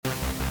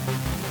Hey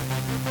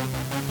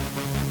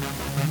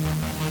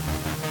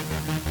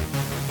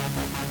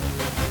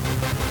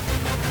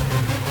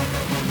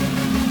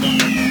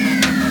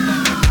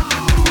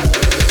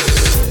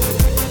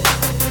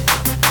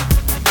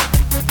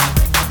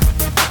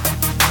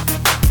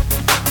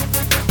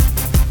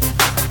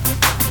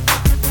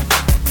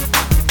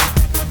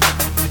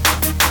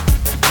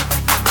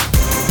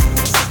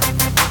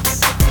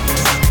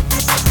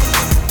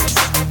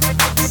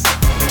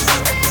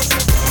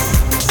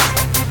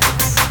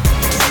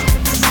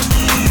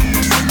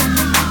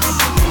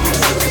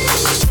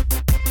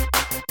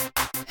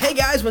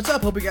guys, what's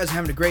up? Hope you guys are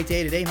having a great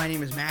day today. My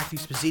name is Matthew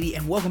Spazziti,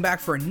 and welcome back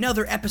for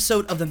another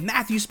episode of the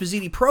Matthew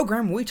Spazziti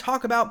program, where we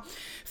talk about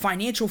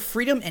financial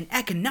freedom and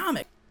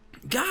economics.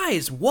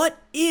 Guys, what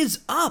is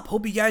up?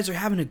 Hope you guys are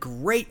having a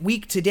great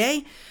week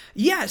today.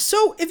 Yeah,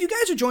 so if you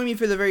guys are joining me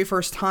for the very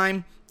first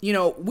time,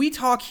 we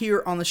talk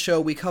here on the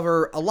show, we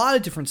cover a lot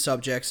of different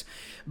subjects,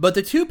 but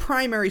the two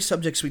primary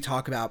subjects we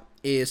talk about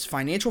is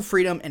financial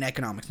freedom and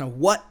economics. Now,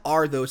 what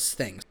are those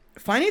things?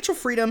 Financial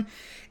freedom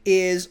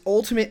is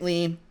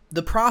ultimately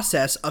the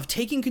process of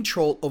taking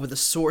control over the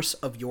source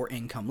of your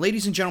income.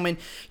 Ladies and gentlemen,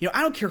 I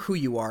don't care who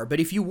you are, but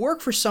if you work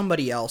for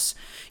somebody else,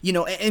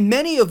 and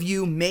many of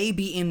you may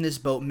be in this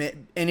boat,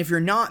 and if you're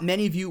not,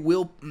 many of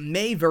you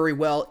may very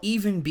well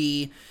even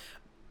be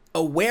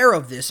aware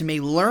of this and may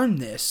learn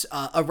this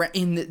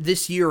in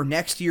this year or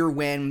next year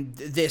when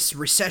this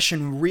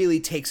recession really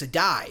takes a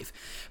dive.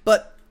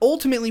 But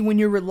ultimately, when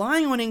you're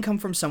relying on income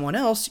from someone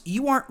else,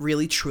 you aren't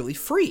really truly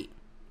free.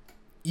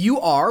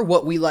 You are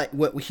what we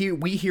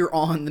here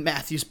on the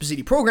Matthew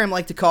Spazziti program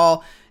like to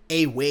call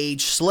a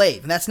wage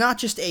slave. And that's not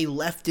just a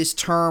leftist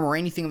term or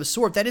anything of the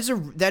sort. That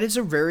is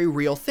a very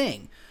real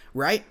thing,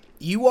 right?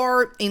 You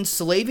are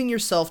enslaving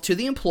yourself to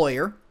the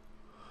employer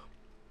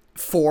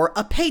for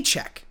a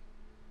paycheck.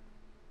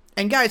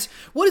 And guys,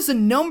 what is the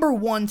number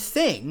one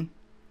thing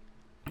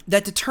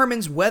that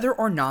determines whether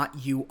or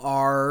not you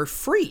are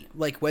free?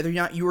 Like whether or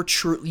not you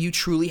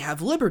truly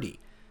have liberty?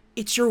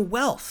 It's your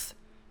wealth.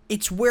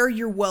 It's where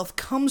your wealth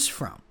comes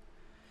from,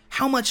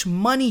 how much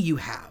money you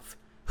have,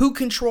 who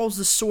controls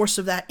the source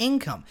of that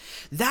income.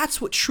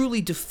 That's what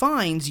truly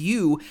defines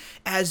you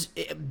as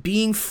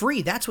being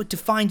free. That's what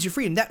defines your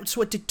freedom. That's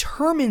what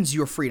determines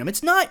your freedom.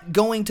 It's not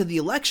going to the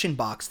election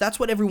box. That's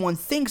what everyone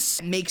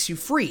thinks makes you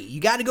free.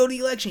 You got to go to the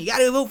election. You got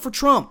to vote for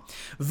Trump.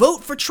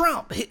 Vote for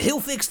Trump.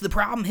 He'll fix the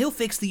problem. He'll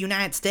fix the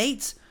United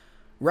States,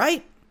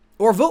 right?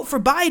 Or vote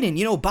for Biden.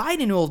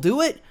 Biden will do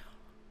it.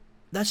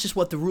 That's just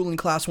what the ruling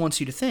class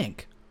wants you to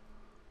think.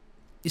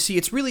 You see,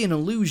 it's really an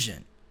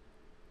illusion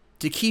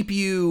to keep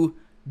you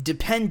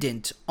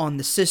dependent on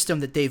the system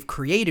that they've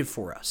created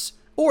for us,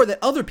 or that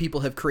other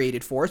people have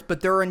created for us,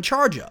 but they're in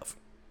charge of.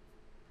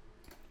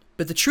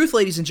 But the truth,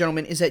 ladies and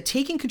gentlemen, is that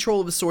taking control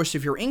of the source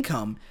of your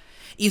income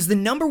is the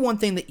number one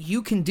thing that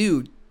you can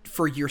do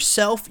for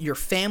yourself, your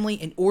family,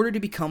 in order to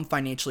become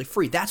financially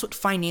free. That's what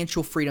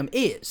financial freedom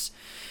is.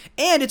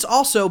 And it's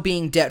also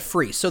being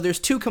debt-free. So there's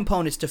two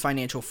components to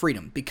financial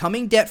freedom.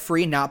 Becoming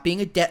debt-free, not being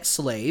a debt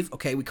slave.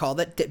 Okay, we call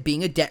that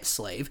being a debt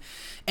slave.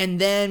 And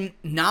then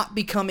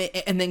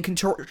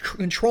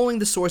controlling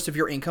the source of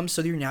your income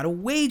so that you're not a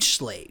wage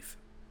slave.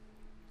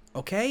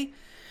 Okay?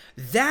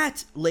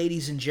 That,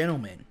 ladies and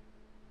gentlemen,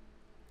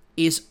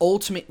 is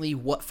ultimately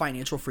what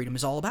financial freedom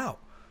is all about.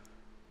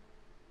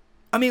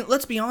 I mean,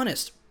 let's be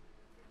honest.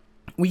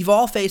 We've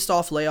all faced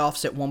off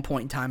layoffs at one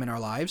point in time in our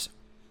lives.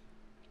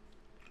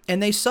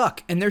 And they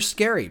suck, and they're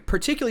scary,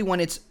 particularly when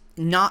it's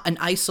not an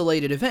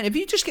isolated event. If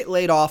you just get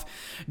laid off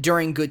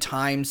during good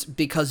times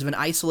because of an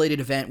isolated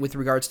event with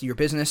regards to your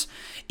business,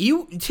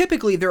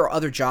 typically there are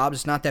other jobs.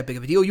 It's not that big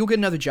of a deal. You'll get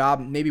another job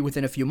maybe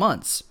within a few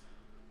months.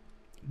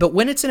 But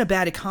when it's in a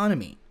bad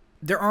economy,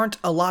 there aren't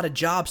a lot of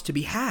jobs to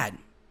be had.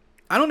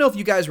 I don't know if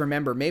you guys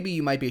remember. Maybe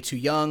you might be too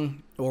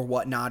young or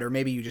whatnot, or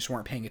maybe you just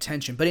weren't paying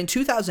attention. But in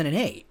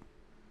 2008,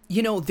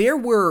 there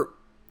were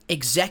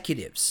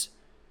executives,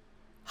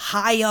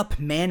 high up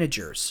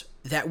managers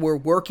that were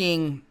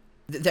working,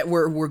 that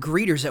were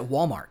greeters at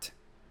Walmart,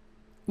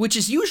 which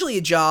is usually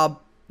a job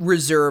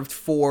reserved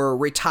for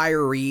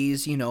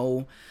retirees.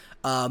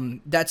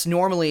 That's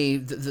normally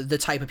the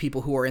type of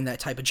people who are in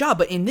that type of job.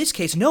 But in this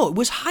case, no, it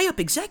was high up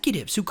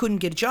executives who couldn't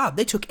get a job.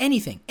 They took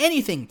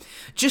anything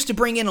just to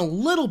bring in a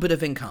little bit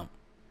of income.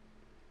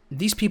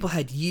 These people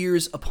had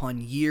years upon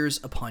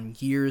years upon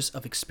years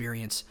of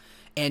experience.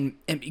 And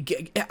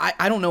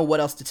I don't know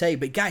what else to say,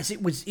 but guys,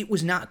 it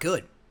was not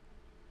good.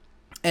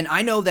 And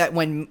I know that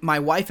when my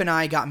wife and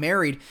I got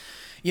married,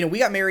 we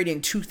got married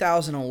in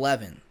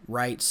 2011,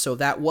 right? So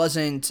that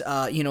wasn't,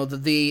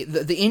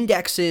 the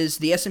indexes,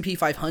 the S&P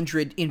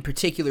 500 in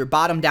particular,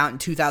 bottomed out in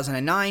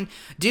 2009,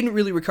 didn't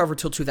really recover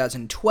till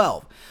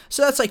 2012.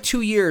 So that's like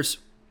 2 years,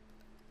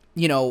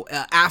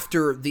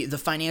 after the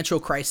financial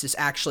crisis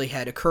actually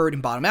had occurred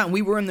and bottomed out, and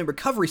we were in the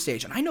recovery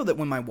stage. And I know that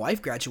when my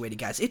wife graduated,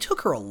 guys, it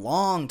took her a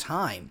long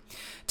time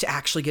to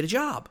actually get a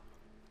job.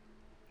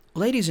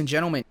 Ladies and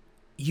gentlemen,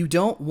 you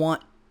don't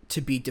want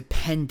to be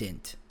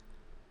dependent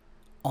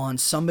on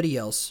somebody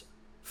else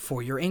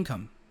for your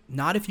income.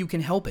 Not if you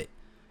can help it.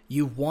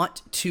 You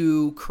want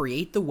to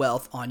create the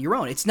wealth on your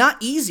own. It's not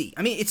easy.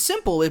 I mean, it's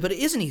simple, but it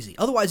isn't easy.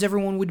 Otherwise,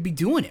 everyone would be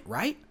doing it,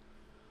 right?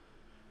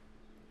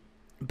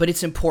 But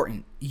it's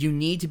important. You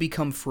need to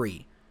become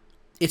free.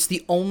 It's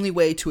the only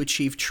way to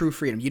achieve true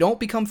freedom. You don't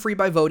become free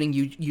by voting.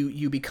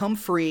 You become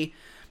free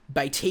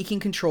by taking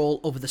control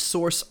over the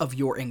source of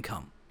your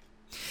income.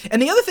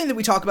 And the other thing that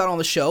we talk about on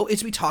the show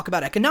is we talk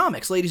about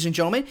economics, ladies and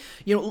gentlemen.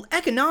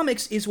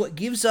 Economics is what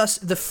gives us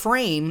the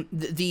frame,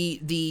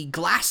 the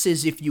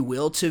glasses, if you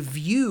will, to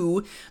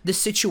view the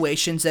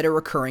situations that are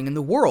occurring in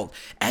the world.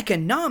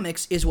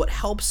 Economics is what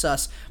helps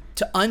us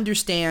to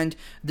understand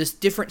the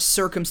different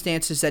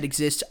circumstances that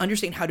exist, to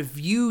understand how to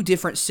view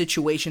different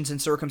situations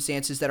and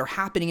circumstances that are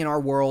happening in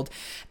our world,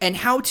 and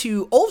how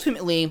to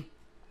ultimately,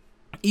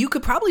 you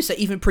could probably say,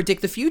 even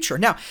predict the future.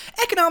 Now,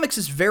 economics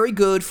is very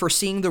good for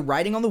seeing the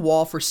writing on the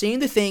wall, for seeing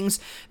the things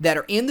that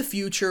are in the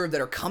future,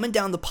 that are coming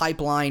down the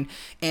pipeline,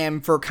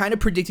 and for kind of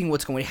predicting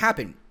what's going to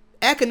happen.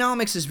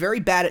 Economics is very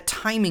bad at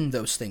timing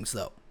those things,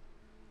 though.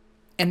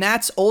 And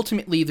that's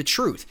ultimately the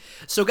truth.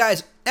 So,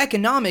 guys,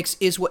 economics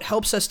is what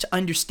helps us to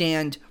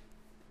understand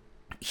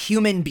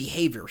human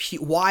behavior,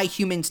 why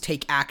humans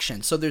take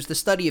action. So there's the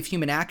study of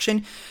human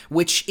action,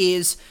 which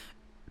is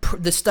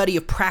the study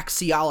of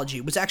praxeology.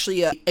 It was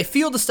actually a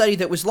field of study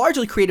that was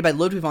largely created by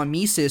Ludwig von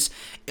Mises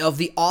of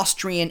the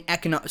Austrian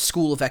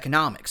School of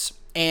Economics.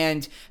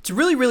 And it's a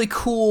really, really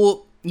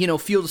cool,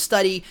 field of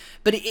study,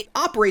 but it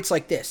operates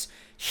like this.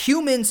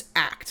 Humans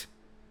act,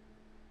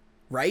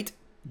 right?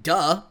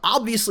 Duh,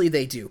 obviously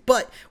they do.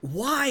 But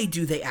why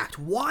do they act?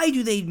 Why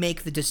do they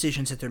make the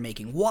decisions that they're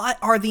making? What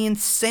are the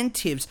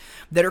incentives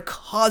that are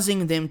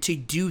causing them to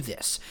do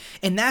this?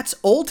 And that's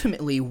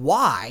ultimately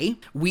why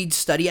we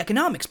study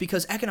economics,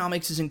 because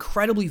economics is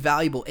incredibly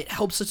valuable. It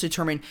helps us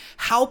determine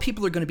how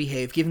people are going to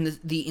behave given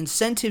the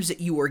incentives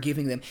that you are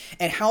giving them,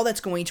 and how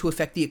that's going to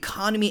affect the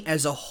economy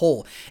as a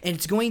whole. And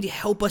it's going to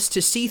help us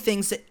to see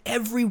things that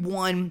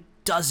everyone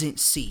doesn't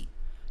see.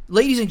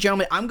 Ladies and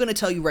gentlemen, I'm going to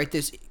tell you right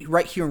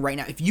here and right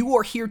now. If you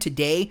are here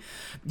today,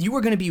 you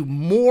are going to be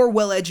more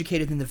well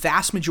educated than the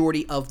vast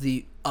majority of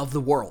the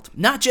world.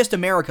 Not just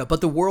America,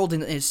 but the world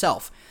in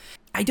itself.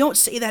 I don't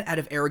say that out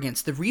of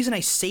arrogance. The reason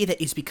I say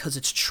that is because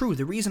it's true.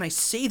 The reason I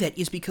say that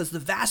is because the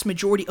vast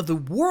majority of the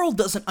world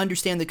doesn't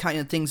understand the kind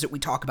of things that we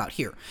talk about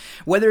here.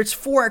 Whether it's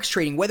forex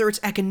trading, whether it's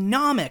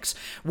economics,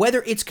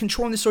 whether it's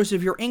controlling the source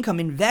of your income,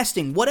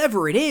 investing,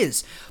 whatever it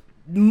is,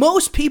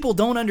 most people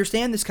don't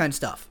understand this kind of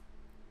stuff.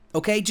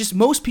 Okay, just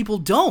most people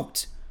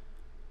don't.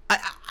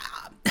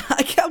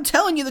 I'm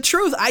telling you the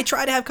truth. I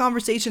try to have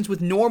conversations with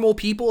normal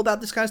people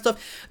about this kind of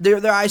stuff.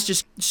 Their eyes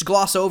just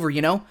gloss over,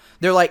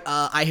 They're like,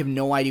 I have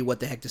no idea what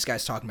the heck this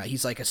guy's talking about.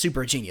 He's like a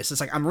super genius.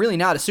 It's like, I'm really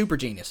not a super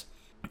genius.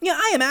 Yeah,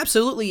 I am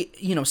absolutely,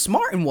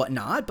 smart and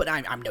whatnot, but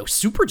I'm no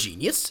super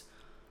genius.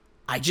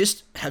 I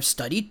just have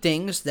studied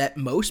things that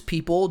most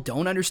people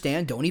don't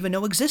understand, don't even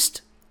know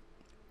exist.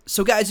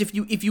 So guys,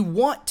 if you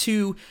want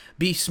to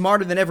be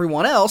smarter than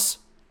everyone else,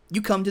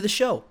 you come to the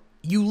show.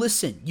 You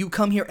listen. You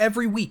come here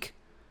every week.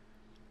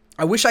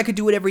 I wish I could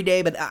do it every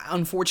day, but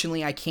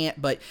unfortunately I can't.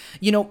 But,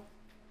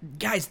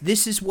 guys,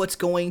 this is what's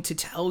going to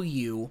tell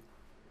you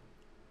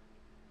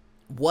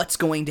what's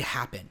going to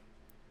happen.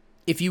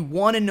 If you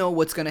want to know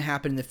what's going to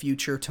happen in the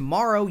future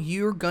tomorrow,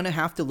 you're going to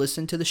have to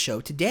listen to the show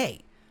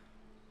today.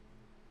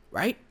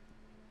 Right?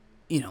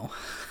 I'll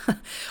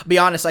be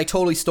honest, I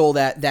totally stole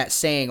that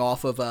saying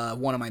off of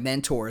one of my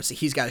mentors.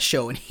 He's got a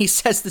show, and he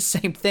says the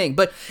same thing.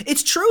 But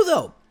it's true,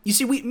 though. You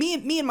see,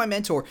 me and my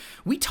mentor,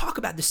 we talk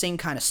about the same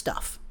kind of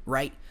stuff,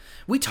 right?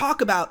 We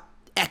talk about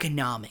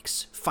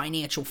economics,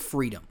 financial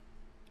freedom.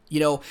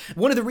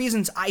 One of the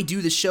reasons I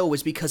do this show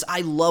is because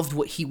I loved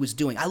what he was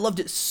doing. I loved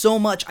it so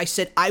much, I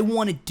said, I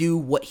want to do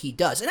what he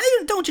does. And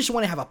I don't just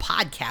want to have a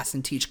podcast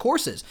and teach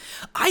courses.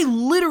 I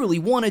literally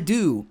want to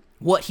do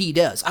what he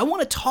does. I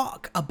want to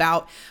talk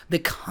about the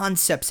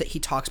concepts that he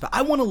talks about.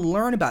 I want to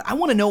learn about it. I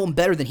want to know him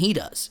better than he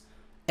does.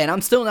 And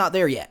I'm still not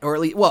there yet, or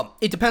at least, well,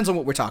 it depends on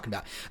what we're talking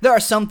about. There are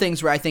some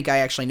things where I think I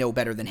actually know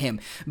better than him,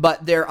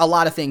 but there are a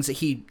lot of things that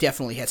he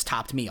definitely has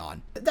topped me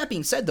on. That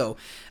being said, though,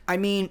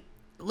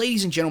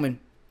 ladies and gentlemen,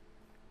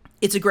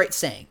 it's a great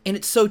saying, and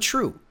it's so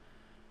true.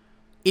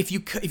 If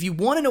you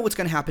want to know what's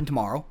going to happen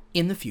tomorrow,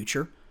 in the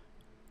future,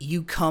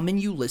 you come and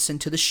you listen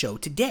to the show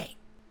today.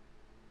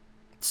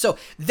 So,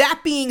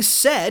 that being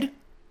said,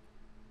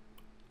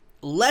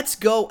 let's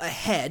go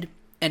ahead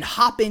and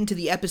hop into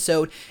the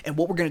episode and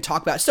what we're going to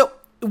talk about. So,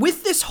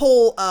 with this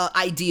whole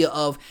idea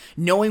of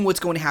knowing what's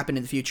going to happen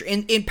in the future,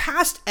 in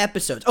past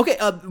episodes,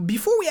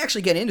 before we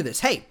actually get into this,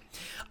 hey,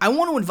 I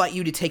want to invite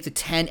you to take the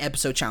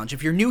 10-episode challenge.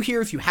 If you're new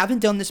here, if you haven't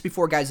done this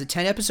before, guys, the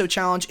 10-episode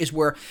challenge is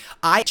where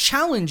I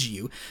challenge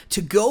you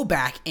to go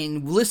back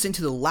and listen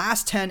to the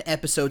last 10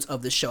 episodes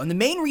of the show. And the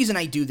main reason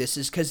I do this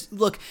is because,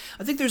 look,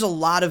 I think there's a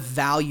lot of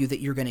value that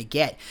you're going to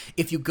get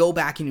if you go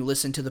back and you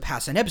listen to the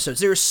past 10 episodes.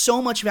 There is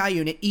so much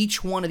value in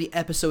each one of the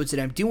episodes that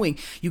I'm doing.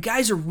 You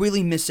guys are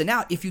really missing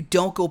out if you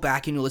don't go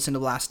back and you listen to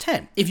the last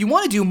 10. If you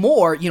want to do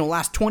more,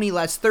 last 20,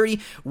 last 30,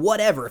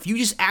 whatever. If you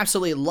just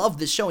absolutely love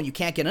this show and you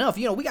can't get enough,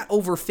 we got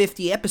over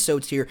 50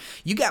 episodes here.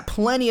 You got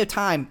plenty of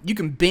time. You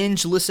can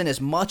binge listen as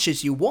much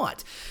as you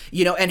want,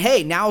 and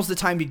hey, now's the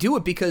time to do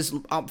it because,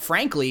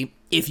 frankly,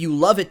 if you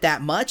love it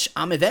that much,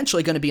 I'm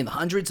eventually going to be in the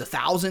hundreds of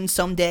thousands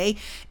someday.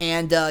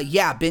 And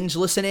binge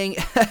listening,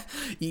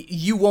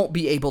 you won't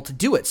be able to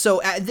do it.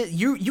 So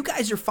you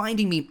guys are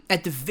finding me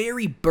at the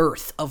very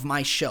birth of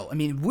my show. I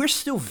mean, we're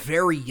still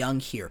very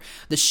young here.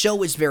 The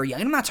show is very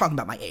young. And I'm not talking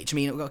about my age. I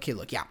mean, okay,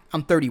 look, yeah,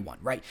 I'm 31,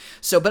 right?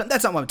 So, but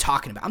that's not what I'm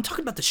talking about. I'm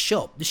talking about the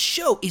show. The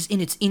show is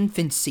in its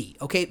infancy,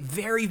 okay?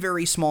 Very,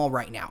 very small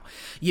right now.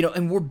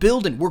 And we're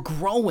building, we're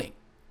growing.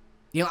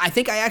 I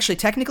think I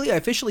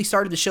officially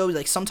started the show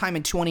like sometime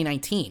in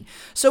 2019.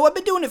 So I've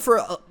been doing it for,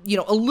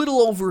 a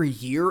little over a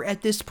year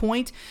at this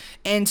point.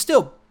 And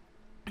still,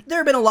 there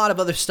have been a lot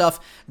of other stuff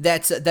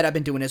that I've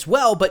been doing as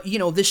well. But,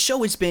 this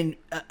show has been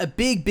a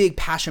big, big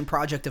passion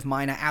project of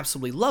mine. I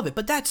absolutely love it.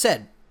 But that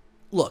said,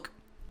 look,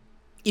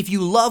 if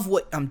you love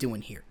what I'm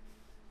doing here,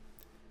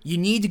 you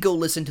need to go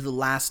listen to the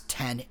last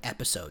 10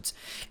 episodes.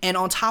 And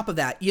on top of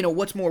that,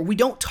 what's more, we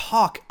don't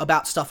talk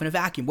about stuff in a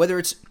vacuum, whether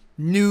it's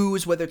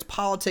news, whether it's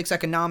politics,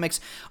 economics,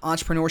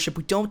 entrepreneurship.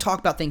 We don't talk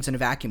about things in a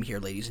vacuum here,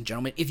 ladies and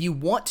gentlemen. If you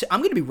want to, I'm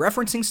going to be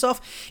referencing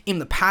stuff in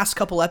the past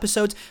couple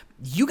episodes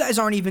you guys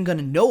aren't even going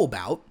to know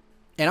about,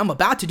 and I'm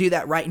about to do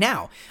that right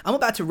now. I'm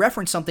about to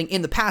reference something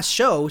in the past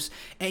shows,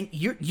 and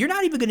you're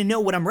not even going to know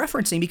what I'm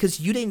referencing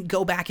because you didn't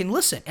go back and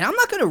listen. And I'm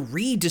not going to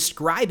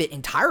re-describe it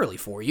entirely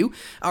for you.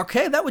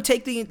 Okay, that would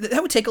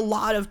take a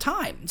lot of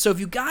time. So if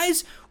you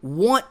guys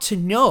want to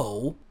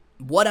know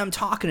what I'm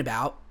talking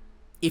about,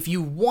 if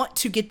you want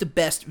to get the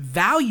best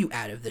value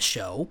out of the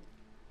show,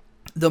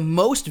 the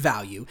most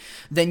value,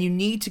 then you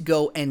need to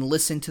go and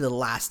listen to the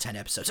last 10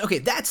 episodes. Okay,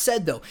 that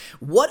said though,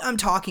 what I'm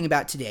talking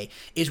about today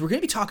is we're going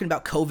to be talking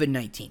about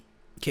COVID-19.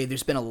 Okay,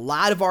 there's been a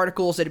lot of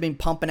articles that have been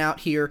pumping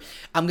out here.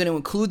 I'm going to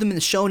include them in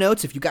the show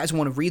notes if you guys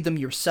want to read them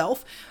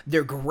yourself.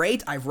 They're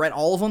great. I've read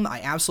all of them.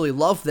 I absolutely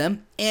love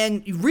them.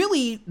 And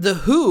really, the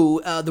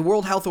WHO, the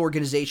World Health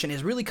Organization,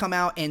 has really come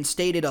out and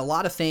stated a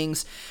lot of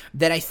things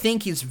that I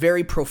think is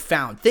very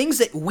profound. Things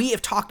that we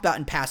have talked about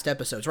in past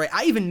episodes, right?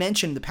 I even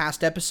mentioned the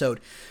past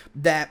episode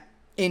that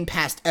in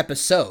past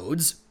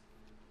episodes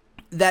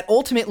that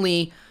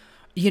ultimately,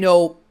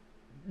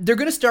 they're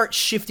going to start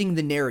shifting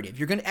the narrative.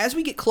 As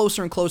we get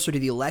closer and closer to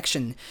the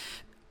election,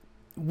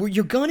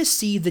 you're going to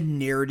see the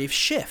narrative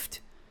shift.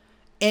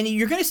 And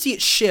you're going to see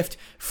it shift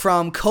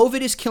from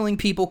COVID is killing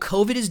people,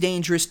 COVID is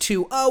dangerous,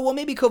 to, oh, well,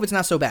 maybe COVID's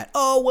not so bad.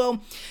 Oh,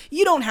 well,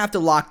 you don't have to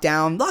lock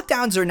down.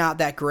 Lockdowns are not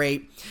that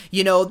great.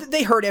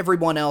 They hurt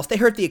everyone else. They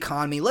hurt the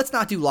economy. Let's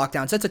not do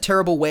lockdowns. That's a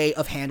terrible way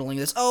of handling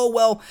this. Oh,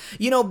 well,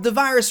 the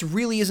virus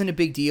really isn't a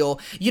big deal.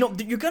 You're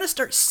going to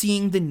start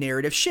seeing the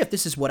narrative shift.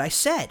 This is what I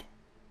said.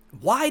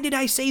 Why did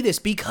I say this?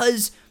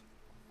 Because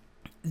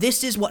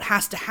this is what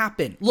has to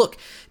happen. Look,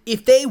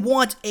 if they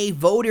want a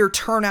voter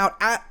turnout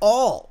at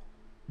all,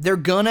 they're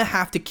going to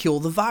have to kill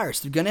the virus.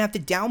 They're going to have to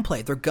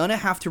downplay it. They're going to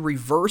have to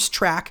reverse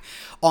track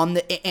on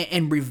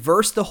and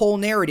reverse the whole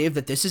narrative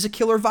that this is a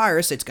killer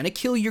virus. It's going to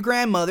kill your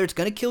grandmother. It's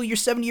going to kill your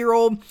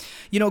 70-year-old,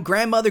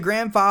 grandmother,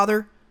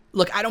 grandfather.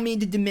 Look, I don't mean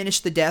to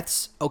diminish the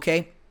deaths,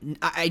 okay?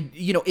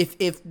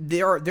 If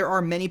there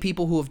are many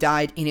people who have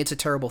died, and it's a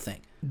terrible thing.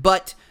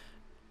 But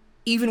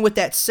even with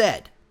that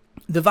said,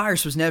 the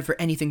virus was never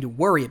anything to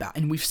worry about.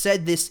 And we've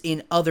said this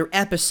in other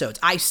episodes.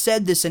 I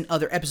said this in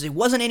other episodes. It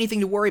wasn't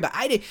anything to worry about.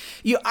 I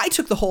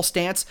took the whole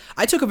stance.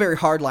 I took a very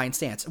hardline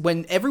stance.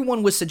 When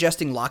everyone was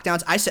suggesting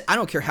lockdowns, I said, I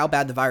don't care how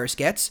bad the virus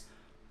gets.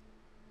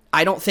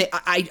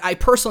 I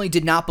personally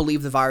did not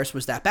believe the virus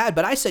was that bad,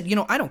 but I said,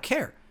 I don't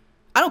care.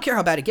 I don't care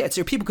how bad it gets.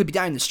 People could be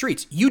dying in the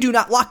streets. You do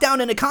not lock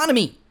down an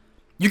economy.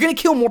 You're going to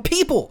kill more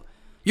people.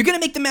 You're going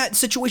to make the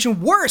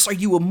situation worse. Are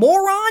you a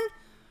moron?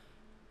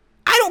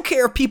 I don't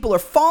care if people are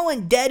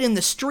falling dead in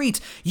the streets.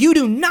 You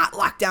do not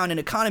lock down an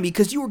economy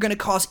because you are going to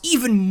cause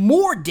even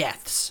more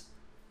deaths.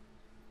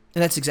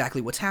 And that's exactly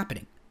what's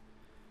happening.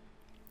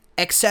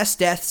 Excess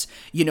deaths,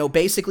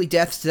 basically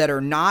deaths that are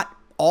not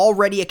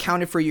already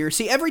accounted for a year.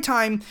 See, every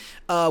time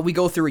we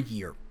go through a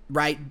year,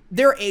 right,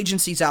 there are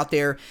agencies out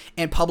there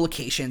and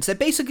publications that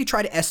basically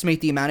try to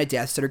estimate the amount of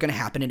deaths that are going to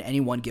happen in any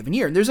one given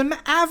year. And there's an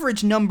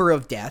average number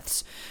of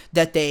deaths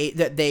that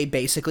they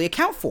basically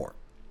account for.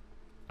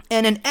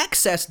 And an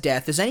excess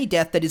death is any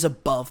death that is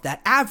above that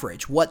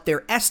average, what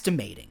they're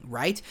estimating,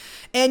 right?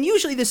 And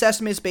usually this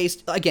estimate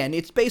is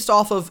it's based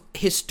off of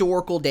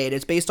historical data.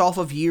 It's based off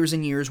of years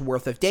and years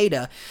worth of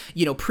data,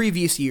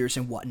 previous years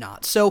and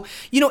whatnot. So,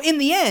 in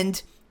the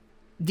end,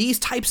 these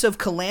types of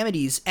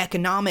calamities,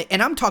 and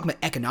I'm talking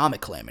about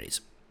economic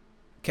calamities,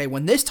 okay?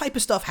 When this type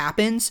of stuff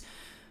happens,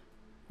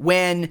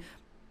 when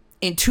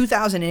in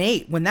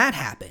 2008, when that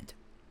happened,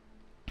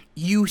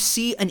 you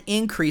see an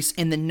increase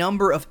in the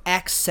number of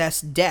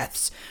excess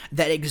deaths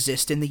that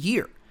exist in the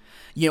year.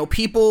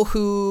 People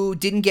who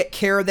didn't get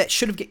care that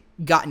should have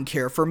gotten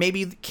care for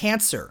maybe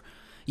cancer.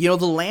 The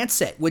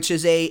Lancet, which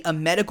is a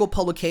medical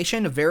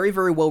publication, a very,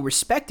 very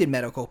well-respected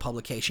medical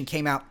publication,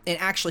 came out and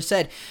actually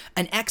said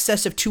an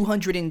excess of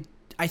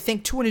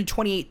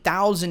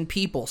 228,000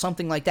 people,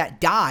 something like that,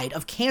 died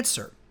of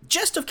cancer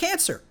just of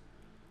cancer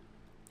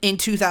in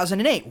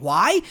 2008.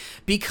 Why?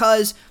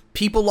 Because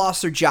people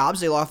lost their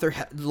jobs, they lost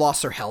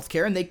their health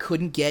care, and they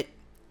couldn't get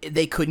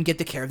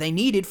the care they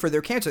needed for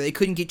their cancer. They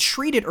couldn't get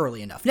treated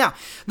early enough. Now,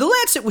 the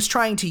Lancet was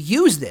trying to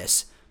use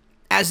this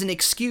as an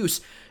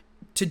excuse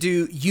to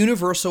do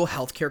universal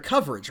healthcare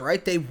coverage,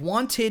 right? They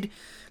wanted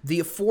the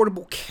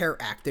Affordable Care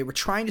Act. They were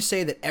trying to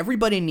say that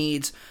everybody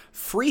needs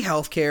free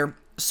healthcare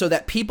so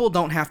that people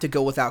don't have to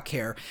go without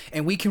care,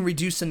 and we can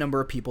reduce the number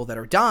of people that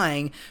are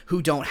dying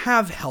who don't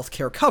have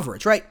healthcare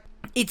coverage, right?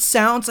 It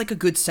sounds like a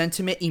good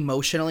sentiment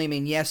emotionally. I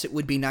mean, yes, it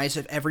would be nice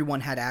if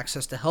everyone had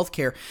access to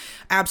healthcare.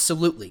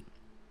 Absolutely.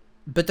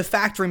 But the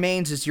fact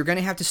remains is you're going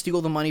to have to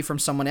steal the money from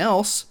someone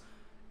else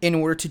in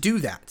order to do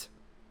that.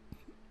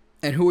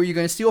 And who are you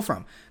going to steal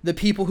from? The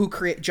people who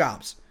create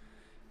jobs.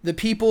 The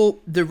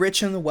people, the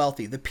rich and the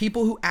wealthy. The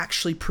people who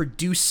actually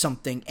produce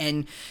something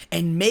and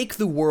make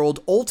the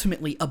world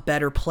ultimately a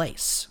better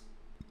place.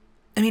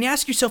 I mean,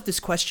 ask yourself this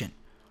question.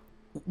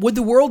 Would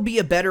the world be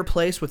a better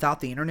place without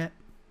the internet?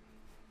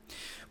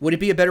 Would it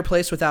be a better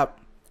place without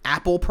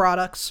Apple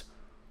products,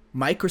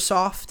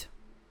 Microsoft,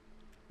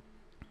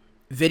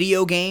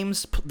 video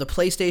games, the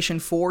PlayStation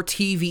 4,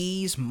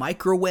 TVs,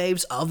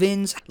 microwaves,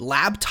 ovens,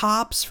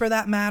 laptops for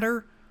that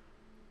matter,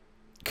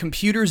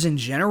 computers in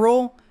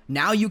general?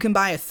 Now you can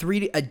buy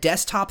a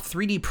desktop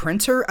 3D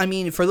printer. I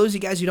mean, for those of you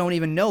guys who don't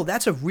even know,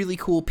 that's a really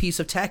cool piece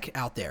of tech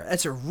out there.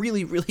 That's a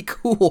really, really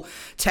cool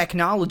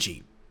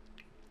technology.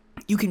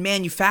 You can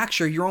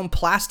manufacture your own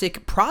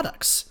plastic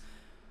products.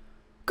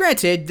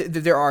 Granted,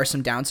 there are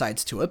some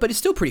downsides to it, but it's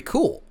still pretty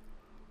cool.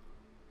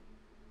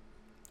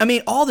 I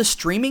mean, all the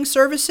streaming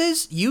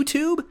services,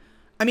 YouTube,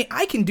 I mean,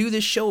 I can do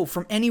this show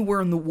from anywhere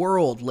in the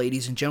world,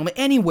 ladies and gentlemen,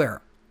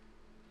 anywhere.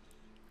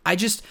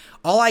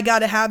 All I got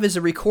to have is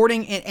a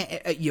recording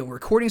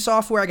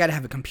software. I got to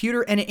have a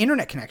computer and an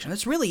internet connection.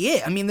 That's really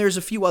it. I mean, there's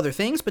a few other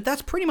things, but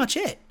that's pretty much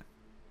it.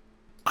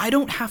 I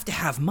don't have to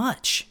have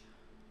much.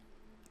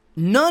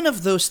 None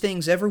of those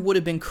things ever would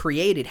have been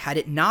created had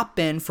it not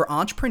been for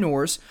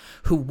entrepreneurs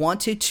who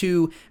wanted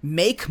to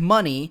make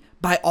money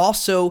by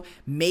also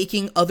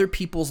making other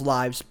people's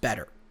lives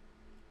better.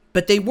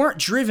 But they weren't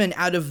driven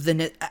out of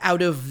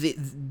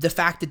the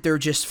fact that they're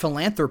just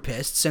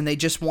philanthropists and they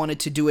just wanted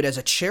to do it as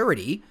a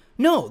charity.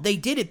 No, they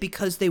did it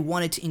because they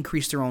wanted to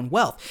increase their own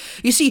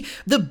wealth. You see,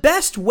 the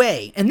best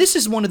way, and this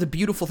is one of the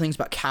beautiful things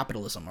about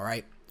capitalism, all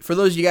right? For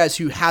those of you guys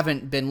who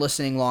haven't been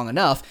listening long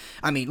enough,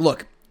 I mean,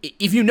 look,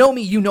 if you know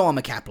me, you know I'm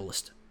a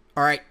capitalist,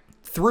 all right?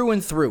 Through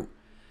and through.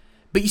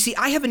 But you see,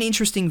 I have an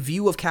interesting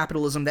view of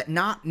capitalism that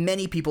not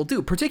many people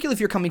do, particularly if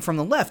you're coming from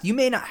the left. You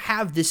may not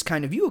have this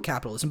kind of view of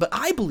capitalism, but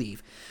I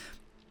believe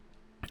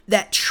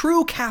that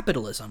true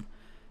capitalism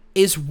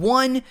is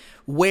one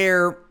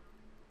where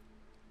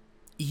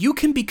you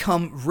can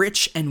become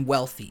rich and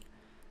wealthy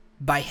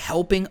by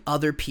helping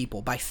other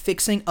people, by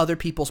fixing other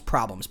people's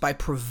problems, by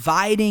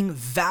providing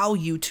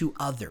value to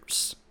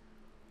others.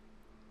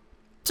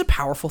 It's a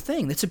powerful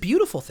thing. It's a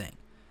beautiful thing.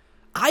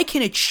 I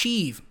can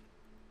achieve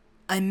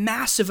a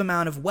massive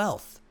amount of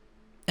wealth,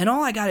 and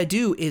all I got to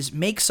do is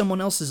make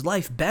someone else's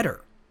life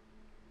better.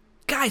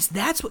 Guys,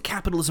 that's what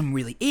capitalism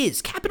really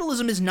is.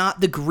 Capitalism is not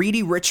the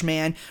greedy rich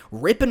man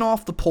ripping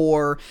off the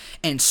poor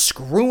and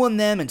screwing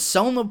them and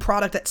selling them a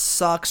product that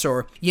sucks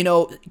or,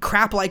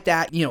 crap like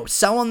that.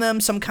 Selling them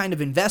some kind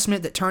of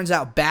investment that turns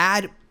out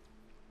bad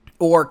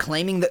or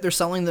claiming that they're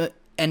selling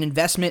an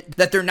investment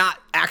that they're not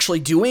actually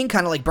doing,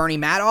 kind of like Bernie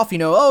Madoff,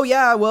 oh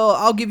yeah, well,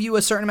 I'll give you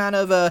a certain amount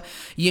of,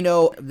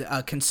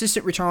 a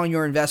consistent return on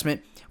your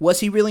investment. Was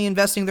he really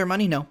investing their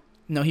money? No,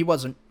 he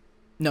wasn't.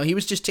 No, he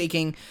was just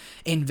taking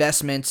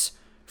investments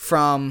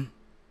from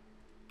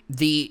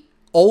the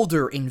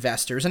older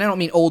investors, and I don't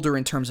mean older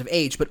in terms of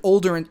age, but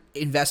older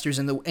investors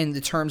in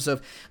the terms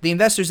of the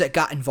investors that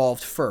got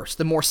involved first,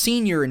 the more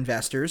senior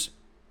investors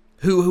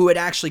who had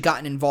actually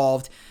gotten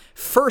involved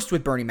first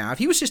with Bernie Madoff.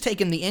 He was just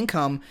taking the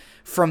income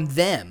from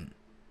them,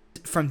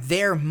 from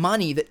their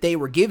money that they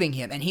were giving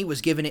him, and he was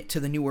giving it to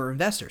the newer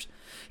investors.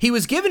 He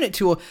was giving it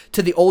to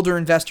the older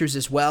investors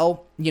as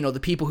well, the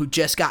people who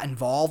just got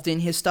involved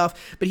in his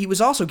stuff, but he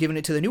was also giving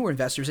it to the newer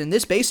investors, and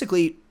this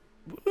basically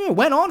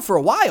went on for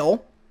a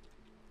while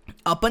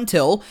up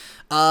until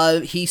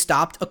he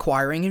stopped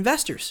acquiring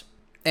investors.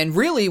 And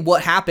really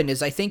what happened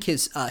is I think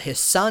his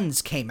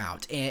sons came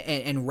out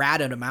and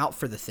ratted him out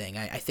for the thing.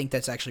 I think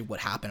that's actually what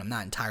happened. I'm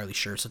not entirely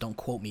sure, so don't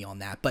quote me on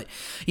that. But,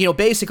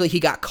 basically he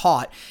got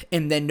caught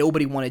and then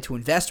nobody wanted to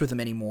invest with him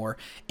anymore.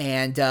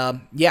 And,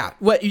 and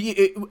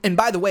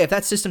by the way, if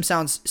that system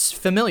sounds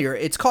familiar,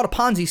 it's called a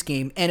Ponzi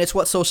scheme, and it's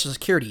what Social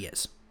Security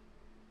is.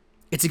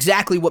 It's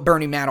exactly what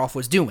Bernie Madoff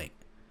was doing.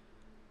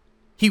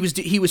 He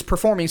was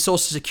performing Social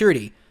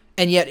Security,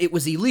 and yet it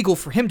was illegal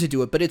for him to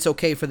do it, but it's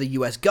okay for the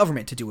U.S.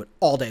 government to do it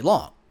all day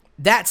long.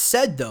 That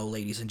said, though,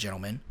 ladies and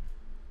gentlemen,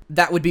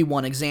 that would be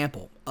one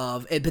example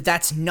of it, but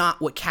that's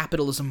not what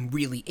capitalism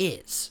really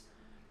is.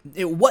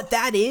 What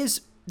that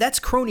is, that's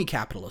crony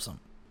capitalism.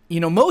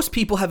 Most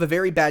people have a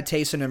very bad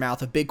taste in their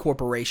mouth of big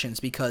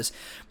corporations because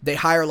they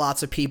hire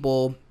lots of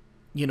people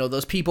You know,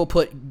 those people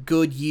put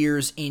good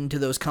years into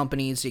those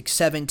companies, like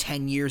 7,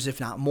 10 years, if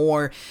not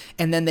more,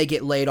 and then they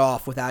get laid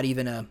off without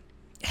even a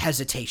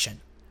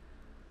hesitation.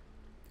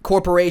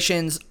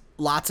 Corporations,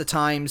 lots of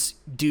times,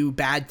 do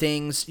bad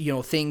things, you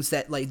know, things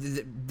that, like,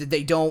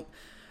 they don't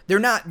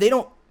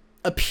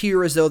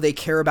appear as though they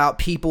care about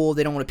people.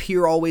 They don't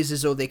appear always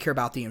as though they care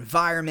about the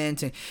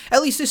environment. And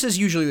at least this is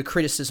usually the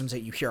criticisms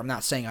that you hear. I'm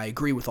not saying I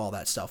agree with all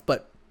that stuff,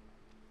 but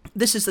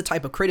this is the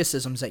type of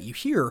criticisms that you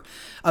hear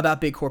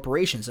about big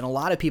corporations, and a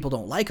lot of people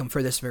don't like them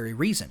for this very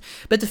reason.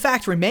 But the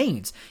fact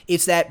remains,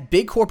 it's that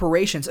big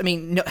corporations, I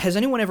mean, has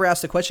anyone ever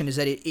asked the question, is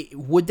that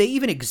would they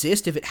even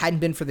exist if it hadn't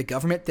been for the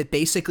government that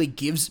basically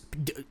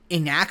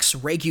enacts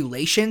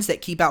regulations that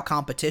keep out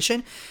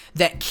competition,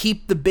 that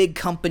keep the big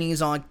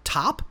companies on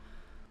top?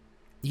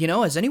 You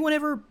know, has anyone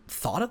ever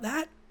thought of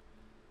that?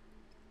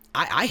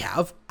 I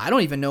have. I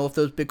don't even know if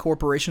those big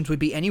corporations would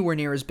be anywhere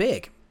near as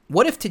big.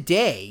 What if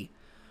today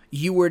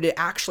you were to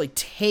actually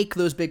take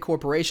those big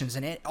corporations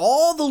and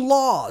all the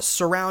laws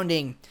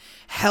surrounding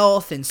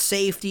health and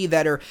safety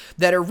that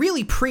are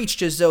really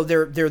preached as though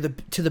they're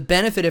to the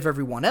benefit of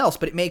everyone else,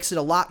 but it makes it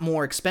a lot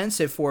more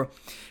expensive for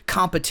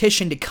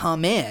competition to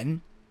come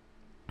in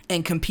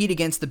and compete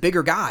against the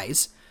bigger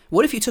guys.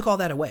 What if you took all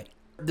that away?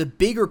 The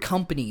bigger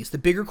companies, the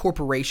bigger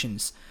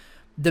corporations,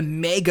 the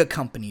mega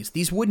companies,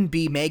 these wouldn't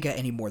be mega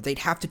anymore. They'd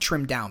have to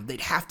trim down.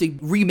 They'd have to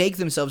remake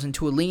themselves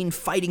into a lean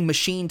fighting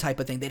machine type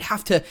of thing. They'd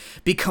have to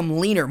become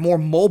leaner, more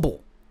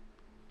mobile.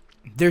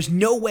 There's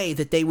no way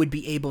that they would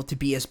be able to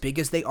be as big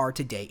as they are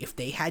today if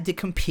they had to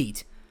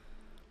compete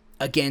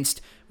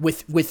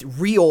with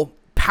real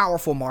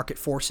powerful market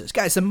forces.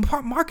 Guys, the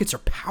markets are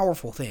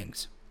powerful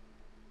things.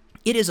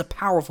 It is a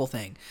powerful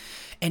thing.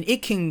 And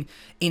it can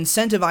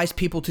incentivize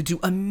people to do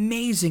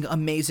amazing,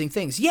 amazing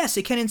things. Yes,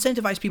 it can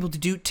incentivize people to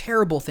do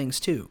terrible things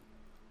too.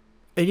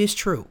 It is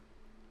true.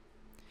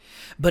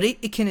 But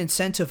it can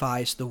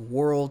incentivize the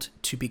world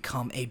to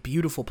become a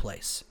beautiful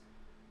place,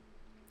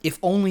 if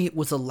only it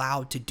was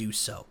allowed to do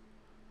so.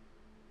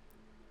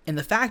 And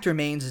the fact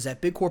remains is that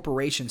big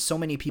corporations, so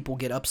many people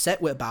get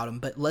upset about them,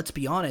 but let's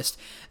be honest,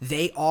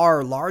 they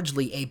are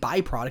largely a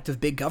byproduct of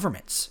big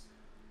governments.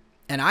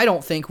 And I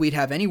don't think we'd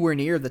have anywhere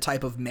near the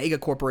type of mega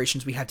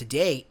corporations we have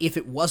today if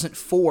it wasn't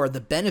for the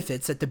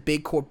benefits that the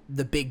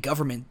big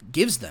government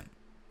gives them.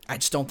 I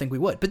just don't think we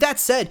would. But that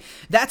said,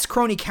 that's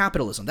crony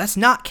capitalism. That's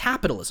not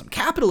capitalism.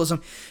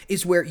 Capitalism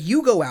is where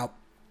you go out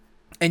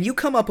and you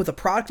come up with a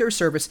product or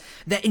service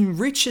that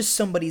enriches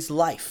somebody's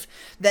life,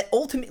 that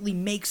ultimately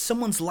makes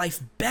someone's life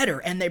better,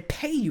 and they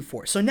pay you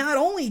for it. So not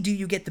only do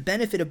you get the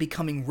benefit of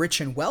becoming rich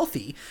and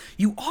wealthy,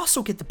 you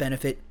also get the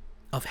benefit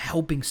of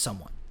helping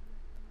someone.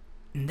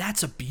 And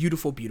that's a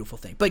beautiful, beautiful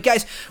thing. But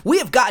guys, we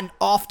have gotten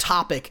off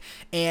topic,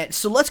 and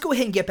so let's go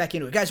ahead and get back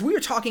into it. Guys, we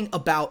were talking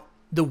about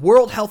the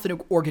World Health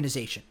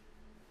Organization.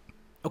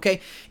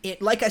 Okay?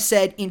 Like I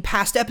said in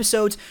past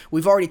episodes,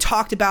 we've already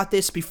talked about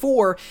this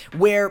before,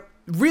 where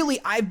really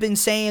I've been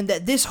saying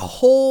that this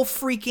whole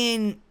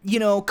freaking,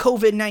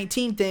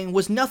 COVID-19 thing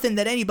was nothing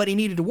that anybody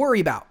needed to worry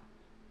about.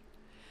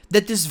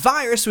 That this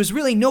virus was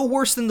really no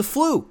worse than the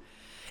flu.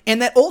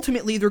 And that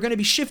ultimately they're going to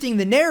be shifting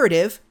the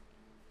narrative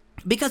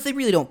because they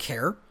really don't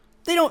care.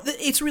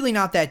 It's really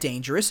not that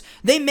dangerous.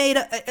 I'm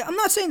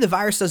not saying the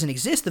virus doesn't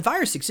exist. The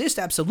virus exists,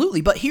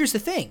 absolutely. But here's the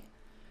thing.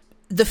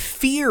 The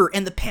fear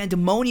and the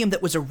pandemonium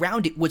that was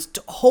around it was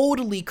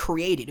totally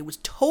created. It was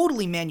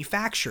totally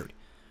manufactured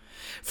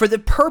for the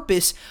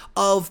purpose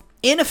of,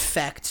 in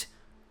effect,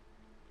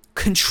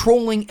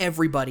 controlling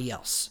everybody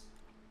else,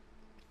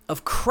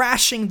 of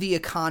crashing the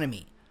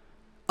economy,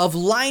 of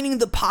lining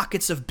the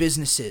pockets of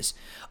businesses,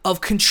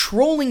 of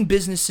controlling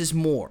businesses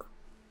more.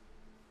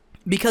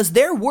 Because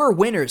there were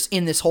winners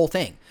in this whole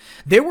thing.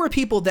 There were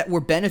people that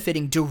were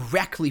benefiting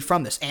directly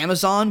from this.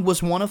 Amazon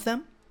was one of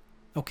them.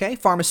 Okay,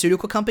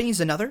 pharmaceutical companies,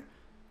 another,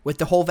 with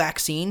the whole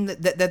vaccine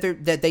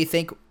that they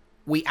think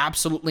we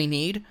absolutely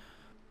need.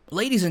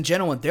 Ladies and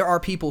gentlemen, there are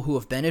people who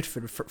have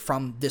benefited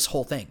from this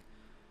whole thing.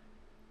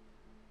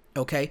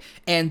 Okay,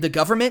 and the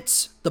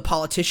governments, the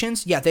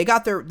politicians, yeah, they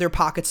got their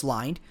pockets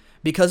lined.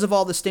 Because of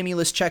all the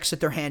stimulus checks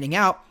that they're handing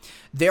out,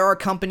 there are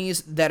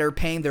companies that are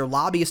paying their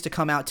lobbyists to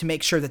come out to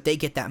make sure that they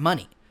get that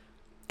money.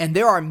 And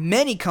there are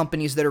many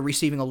companies that are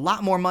receiving a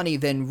lot more money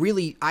than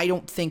really I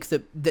don't think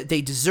that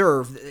they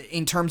deserve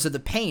in terms of the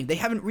pain. They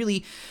haven't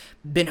really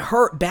been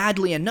hurt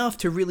badly enough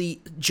to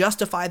really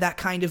justify that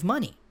kind of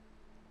money.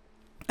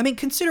 I mean,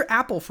 consider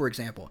Apple, for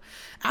example.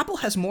 Apple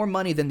has more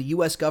money than the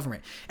U.S.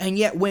 government. And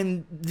yet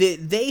when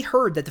they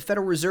heard that the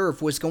Federal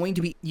Reserve was going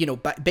to be,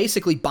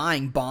 basically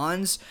buying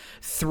bonds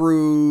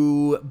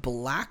through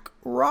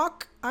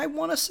BlackRock, I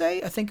want to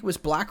say. I think it was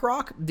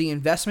BlackRock, the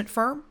investment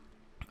firm.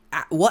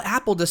 What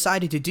Apple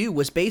decided to do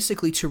was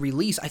basically to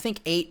release, I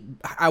think I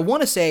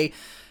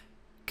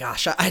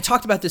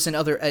talked about this in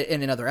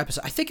another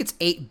episode. I think it's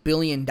 $8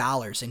 billion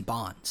in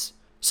bonds.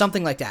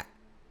 Something like that.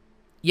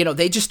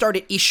 They just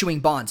started issuing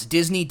bonds.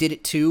 Disney did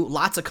it too.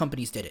 Lots of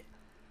companies did it.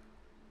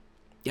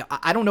 Yeah,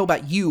 I don't know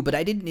about you, but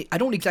I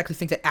don't exactly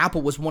think that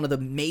Apple was one of the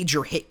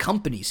major hit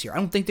companies here. I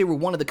don't think they were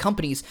one of the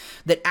companies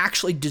that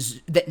actually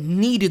that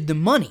needed the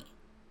money.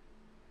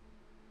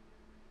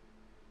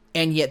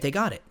 And yet they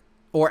got it.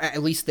 Or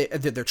at least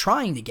they're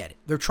trying to get it.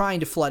 They're trying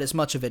to flood as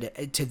much of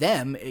it to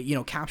them,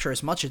 capture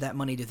as much of that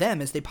money to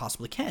them as they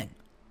possibly can.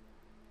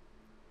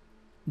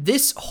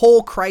 This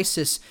whole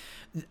crisis,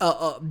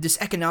 this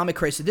economic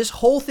crisis, this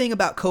whole thing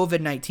about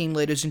COVID-19,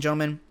 ladies and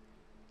gentlemen,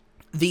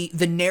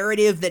 the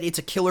narrative that it's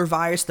a killer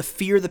virus, the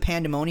fear, the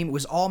pandemonium, it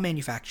was all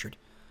manufactured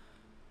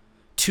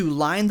to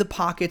line the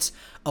pockets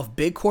of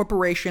big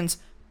corporations,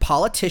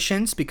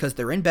 politicians, because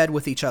they're in bed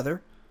with each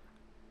other,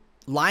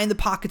 line the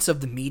pockets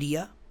of the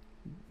media.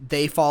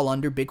 They fall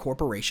under big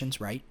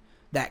corporations, right?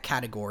 That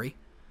category.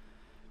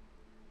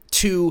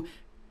 To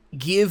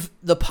give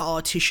the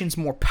politicians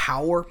more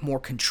power, more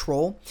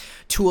control,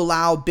 to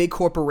allow big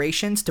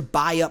corporations to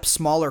buy up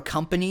smaller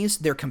companies,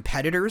 their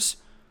competitors,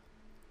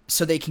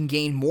 so they can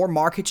gain more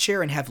market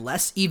share and have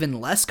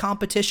even less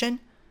competition.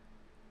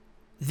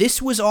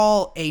 This was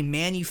all a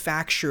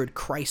manufactured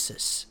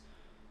crisis.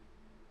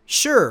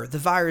 Sure, the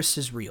virus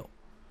is real.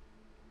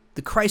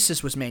 The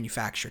crisis was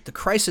manufactured. The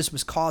crisis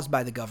was caused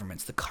by the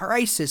governments. The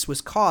crisis was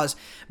caused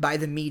by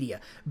the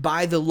media,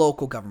 by the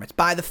local governments,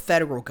 by the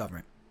federal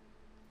government.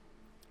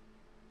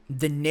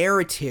 The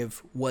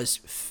narrative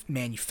was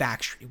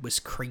manufactured. It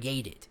was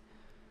created.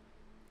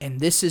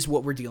 And this is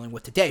what we're dealing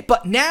with today.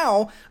 But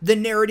now the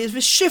narrative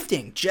is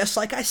shifting, just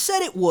like I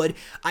said it would.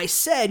 I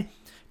said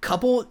a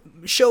couple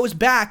shows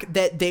back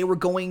that they were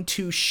going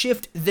to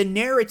shift the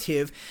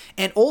narrative,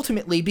 and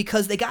ultimately,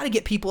 because they got to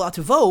get people out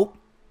to vote,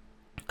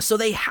 so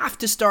they have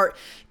to start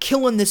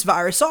killing this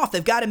virus off.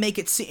 They've got to make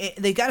it.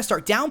 They've got to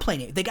start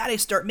downplaying it. They got to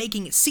start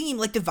making it seem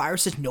like the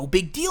virus is no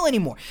big deal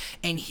anymore.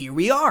 And here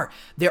we are.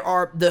 The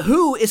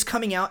WHO is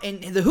coming out,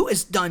 and the WHO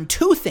has done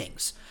two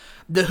things.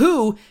 The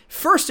WHO,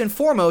 first and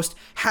foremost,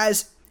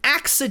 has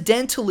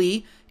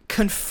accidentally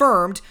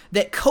confirmed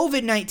that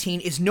COVID-19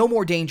 is no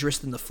more dangerous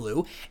than the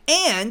flu,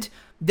 and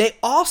they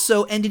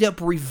also ended up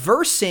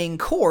reversing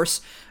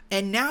course,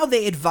 and now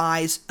they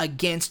advise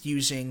against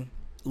using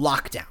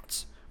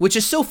lockdowns. Which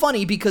is so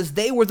funny because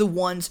they were the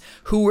ones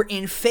who were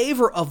in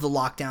favor of the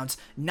lockdowns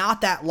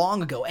not that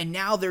long ago. And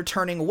now they're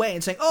turning away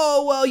and saying,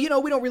 oh, well,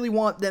 we don't really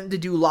want them to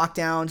do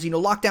lockdowns.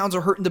 Lockdowns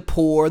are hurting the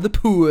poor.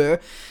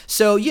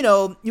 So, we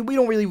don't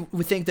really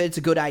think that it's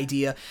a good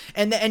idea.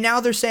 And now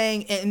they're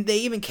saying, and they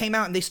even came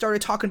out and they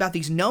started talking about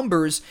these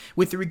numbers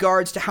with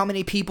regards to how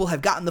many people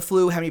have gotten the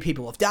flu, how many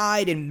people have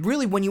died. And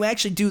really, when you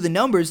actually do the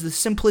numbers, the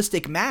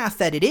simplistic math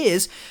that it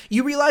is,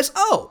 you realize,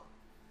 oh,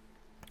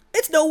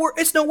 it's no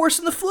worse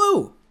than the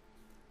flu.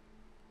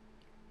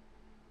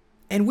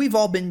 And we've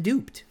all been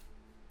duped.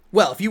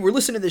 Well, if you were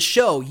listening to this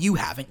show, you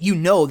haven't. You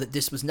know that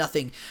this was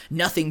nothing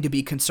to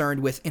be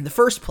concerned with in the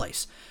first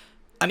place.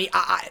 I mean,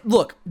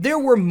 look, there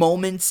were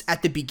moments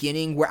at the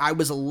beginning where I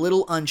was a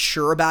little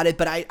unsure about it,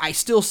 but I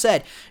still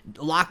said,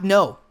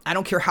 no, I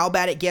don't care how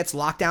bad it gets,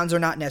 lockdowns are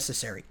not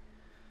necessary.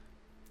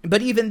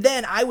 But even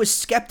then, I was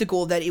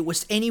skeptical that it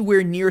was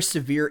anywhere near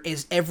severe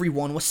as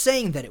everyone was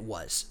saying that it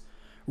was.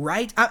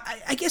 Right?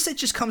 I guess it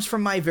just comes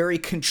from my very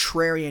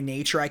contrarian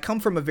nature. I come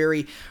from a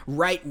very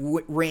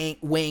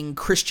right-wing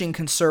Christian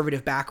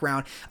conservative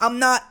background. I'm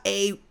not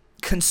a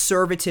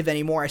conservative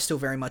anymore. I still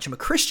very much am a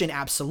Christian,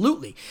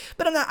 absolutely.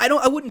 But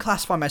I wouldn't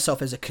classify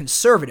myself as a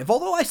conservative,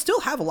 although I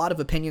still have a lot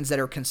of opinions that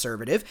are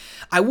conservative.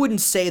 I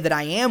wouldn't say that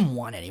I am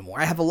one anymore.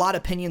 I have a lot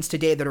of opinions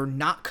today that are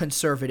not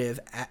conservative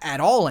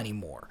at all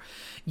anymore.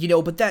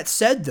 But that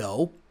said,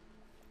 though,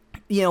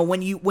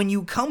 when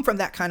you come from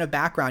that kind of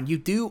background, you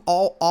do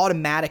all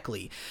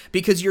automatically,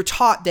 because you're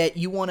taught that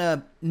you want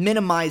to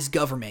minimize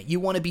government. You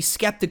want to be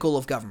skeptical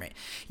of government.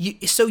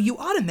 So you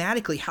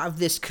automatically have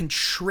this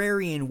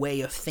contrarian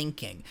way of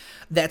thinking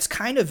that's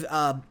kind of,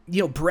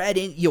 bred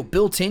in,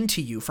 built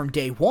into you from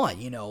day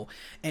one,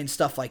 and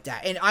stuff like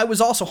that. And I was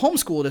also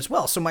homeschooled as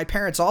well. So my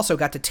parents also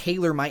got to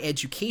tailor my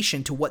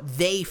education to what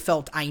they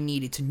felt I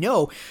needed to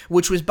know,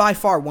 which was by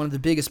far one of the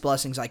biggest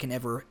blessings I can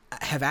ever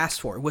have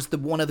asked for. It was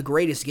one of the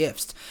greatest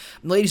gifts.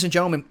 Ladies and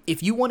gentlemen,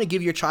 if you want to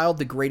give your child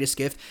the greatest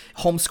gift,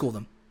 homeschool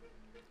them.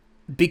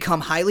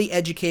 Become highly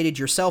educated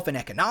yourself in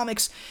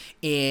economics,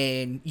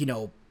 in,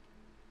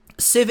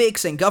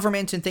 civics and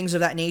government and things of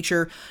that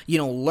nature.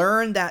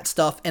 Learn that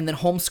stuff and then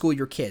homeschool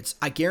your kids.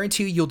 I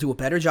guarantee you'll do a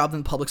better job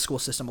than the public school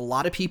system. A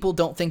lot of people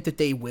don't think that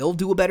they will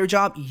do a better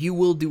job. You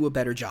will do a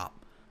better job.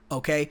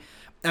 Okay?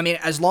 I mean,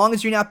 as long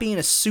as you're not being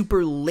a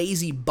super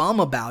lazy bum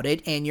about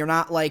it and you're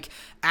not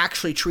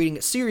actually treating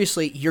it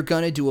seriously, you're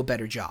going to do a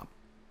better job.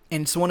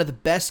 And it's one of the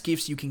best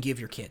gifts you can give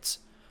your kids.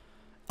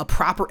 A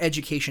proper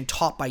education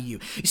taught by you.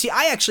 You see,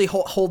 I actually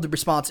hold the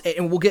response,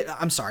 and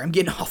I'm sorry, I'm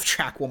getting off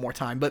track one more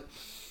time, but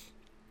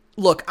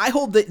look, I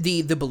hold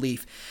the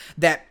belief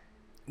that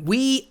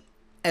we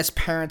as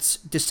parents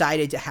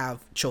decided to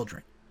have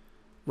children,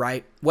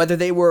 right? Whether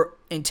they were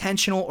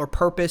intentional or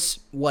purpose,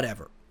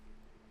 whatever.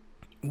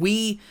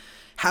 We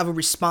have a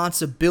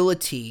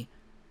responsibility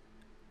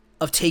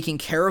of taking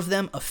care of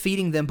them, of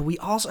feeding them, but we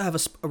also have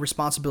a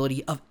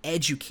responsibility of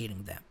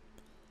educating them,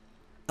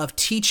 of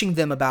teaching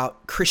them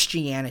about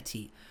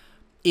Christianity,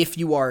 if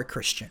you are a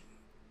Christian,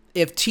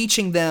 of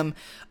teaching them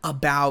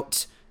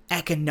about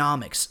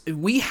economics.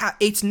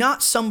 It's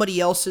not somebody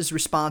else's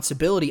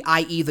responsibility,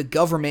 i.e. the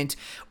government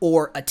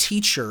or a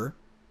teacher.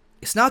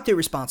 It's not their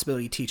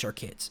responsibility to teach our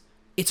kids.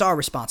 It's our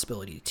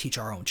responsibility to teach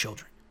our own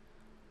children.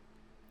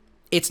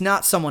 It's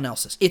not someone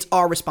else's. It's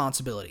our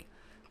responsibility.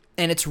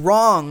 And it's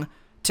wrong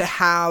to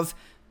have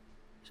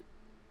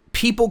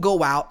people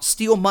go out,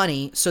 steal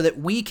money so that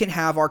we can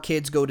have our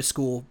kids go to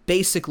school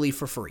basically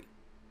for free.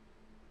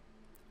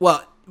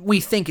 Well, we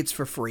think it's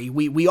for free.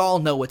 We all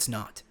know it's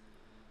not.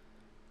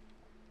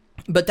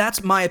 But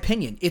that's my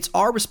opinion. It's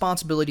our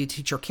responsibility to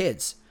teach our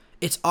kids.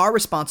 It's our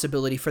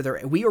responsibility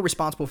we are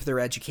responsible for their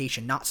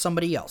education, not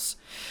somebody else.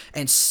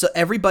 And so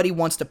everybody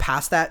wants to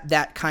pass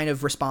that kind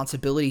of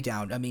responsibility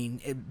down,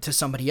 to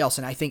somebody else.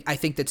 And I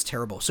think that's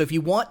terrible. So if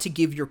you want to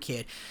give your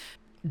kid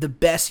the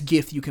best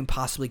gift you can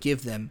possibly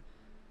give them,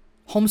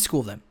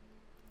 homeschool them,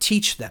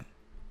 teach them,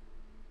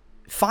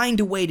 find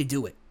a way to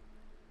do it.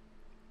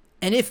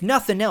 And if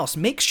nothing else,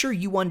 make sure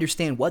you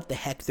understand what the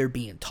heck they're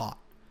being taught.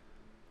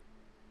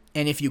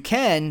 And if you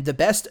can,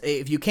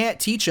 if you can't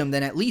teach them,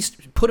 then at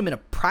least put them in a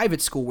private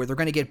school where they're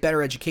going to get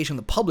better education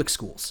than the public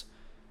schools.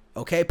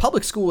 Okay?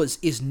 Public school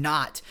is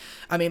not,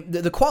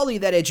 the quality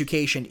of that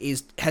education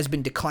has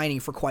been declining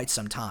for quite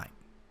some time.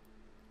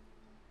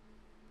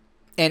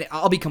 And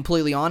I'll be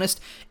completely honest,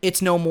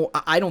 it's no more,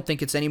 I don't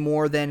think it's any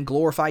more than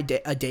glorified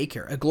a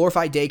daycare. A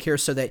glorified daycare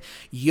so that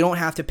you don't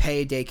have to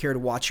pay a daycare to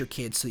watch your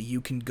kids so that you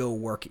can go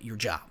work at your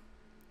job.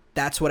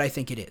 That's what I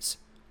think it is.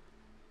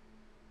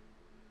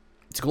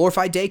 It's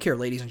glorified daycare,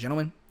 ladies and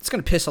gentlemen. It's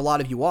going to piss a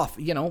lot of you off.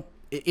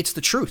 It's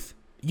the truth.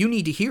 You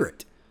need to hear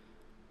it.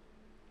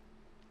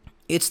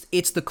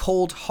 It's the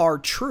cold,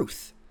 hard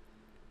truth.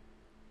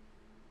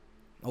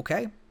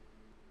 Okay?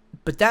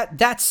 But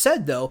that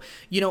said, though,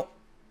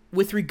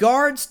 with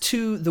regards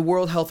to the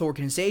World Health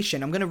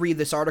Organization, I'm going to read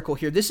this article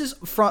here. This is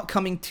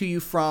coming to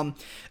you from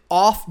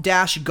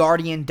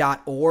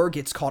off-guardian.org.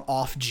 It's called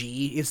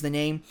OFG is the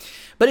name.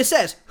 But it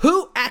says,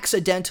 WHO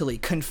accidentally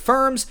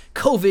confirms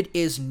COVID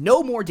is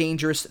no more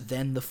dangerous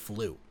than the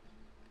flu.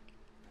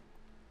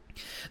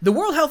 The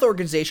World Health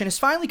Organization has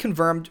finally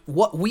confirmed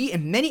what we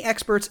and many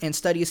experts and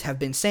studies have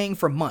been saying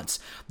for months.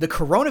 The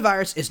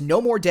coronavirus is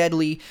no more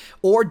deadly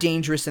or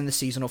dangerous than the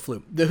seasonal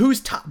flu. The WHO's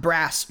top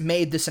brass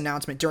made this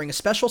announcement during a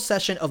special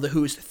session of the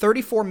WHO's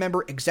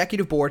 34-member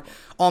executive board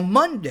on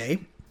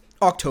Monday,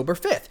 October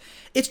 5th.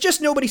 It's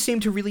just nobody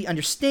seemed to really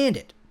understand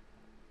it.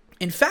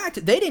 In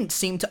fact, they didn't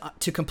seem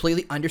to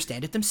completely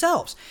understand it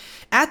themselves.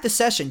 At the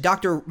session,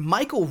 Dr.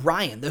 Michael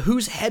Ryan, the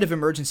WHO's head of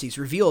emergencies,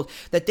 revealed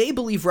that they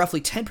believe roughly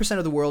 10%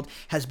 of the world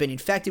has been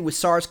infected with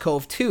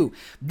SARS-CoV-2.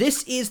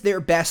 This is their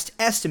best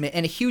estimate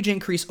and a huge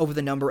increase over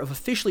the number of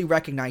officially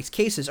recognized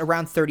cases,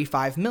 around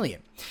 35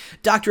 million.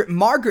 Dr.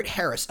 Margaret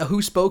Harris, a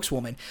WHO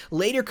spokeswoman,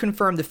 later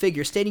confirmed the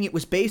figure, stating it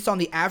was based on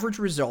the average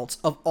results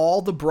of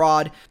all the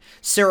broad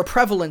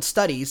seroprevalence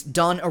studies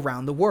done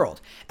around the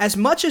world. As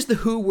much as the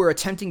WHO were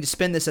attempting to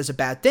spin this as a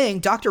bad thing,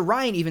 Dr.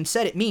 Ryan even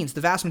said it means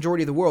the vast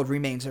majority of the world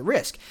remains at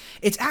risk.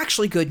 It's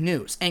actually good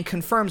news and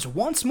confirms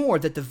once more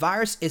that the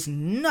virus is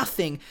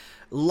nothing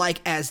like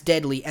as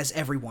deadly as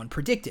everyone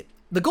predicted.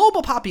 The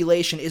global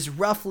population is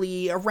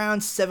roughly around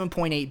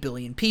 7.8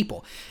 billion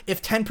people.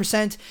 If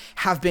 10%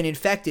 have been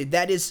infected,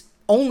 that is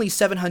only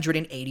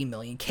 780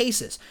 million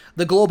cases.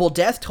 The global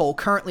death toll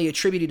currently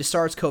attributed to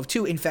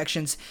SARS-CoV-2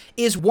 infections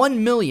is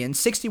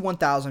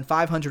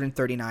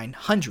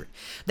 1,061,539.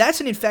 That's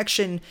an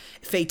infection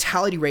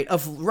fatality rate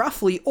of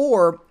roughly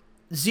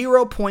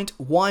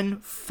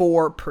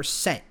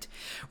 0.14%,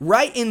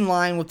 right in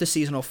line with the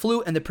seasonal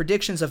flu and the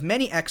predictions of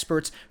many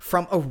experts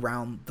from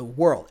around the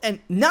world. And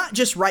not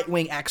just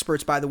right-wing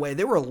experts, by the way.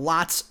 There were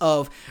lots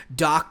of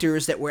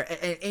doctors that were,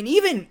 and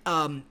even,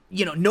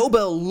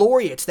 Nobel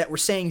laureates that were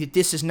saying that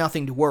this is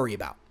nothing to worry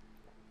about.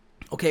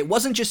 Okay, it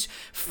wasn't just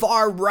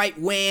far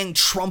right-wing,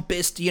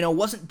 Trumpist,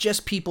 wasn't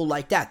just people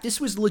like that. This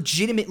was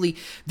legitimately,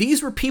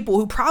 these were people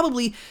who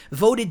probably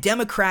voted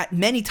Democrat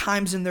many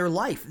times in their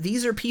life.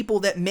 These are people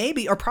that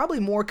maybe are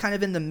probably more kind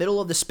of in the middle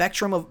of the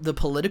spectrum, of the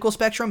political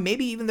spectrum.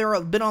 Maybe even they're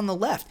a bit on the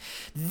left.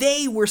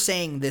 They were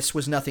saying this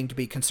was nothing to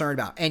be concerned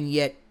about, and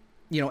yet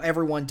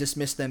everyone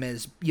dismissed them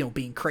as,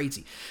 being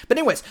crazy. But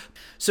anyways,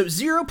 so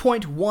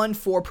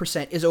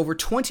 0.14% is over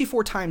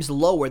 24 times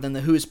lower than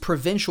the WHO's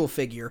provincial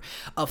figure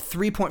of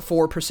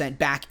 3.4%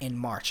 back in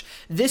March.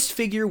 This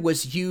figure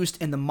was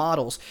used in the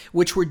models,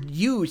 which were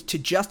used to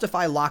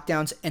justify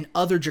lockdowns and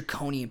other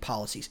draconian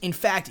policies. In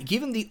fact,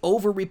 given the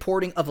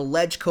over-reporting of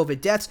alleged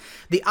COVID deaths,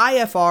 the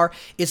IFR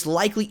is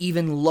likely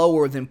even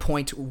lower than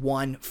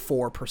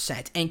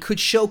 0.14% and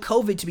could show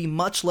COVID to be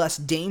much less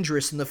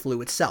dangerous than the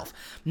flu itself.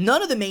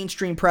 None of the mainstream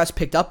mainstream press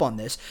picked up on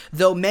this,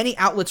 though many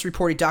outlets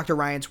reported Dr.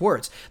 Ryan's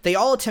words. They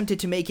all attempted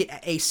to make it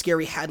a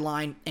scary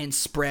headline and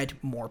spread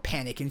more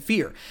panic and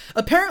fear.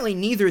 Apparently,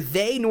 neither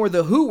they nor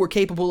the WHO were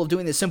capable of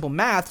doing the simple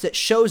math that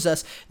shows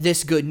us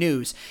this good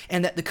news,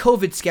 and that the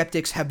COVID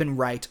skeptics have been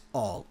right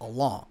all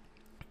along.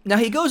 Now,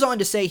 he goes on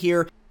to say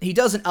here, he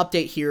does an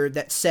update here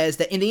that says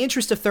that in the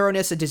interest of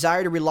thoroughness, a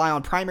desire to rely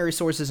on primary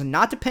sources and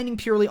not depending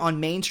purely on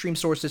mainstream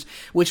sources,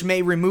 which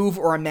may remove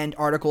or amend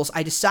articles,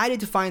 I decided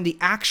to find the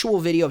actual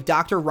video of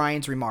Dr.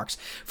 Ryan's remarks.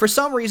 For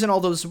some reason,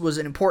 although this was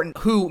an important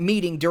WHO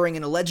meeting during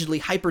an allegedly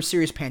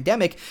hyper-serious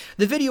pandemic,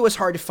 the video is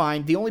hard to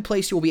find. The only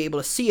place you'll be able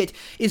to see it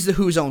is the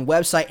WHO's own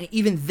website, and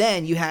even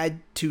then, you had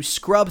to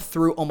scrub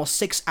through almost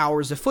 6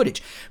 hours of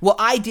footage. Well,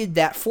 I did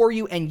that for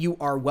you, and you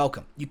are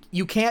welcome.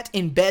 You can't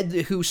embed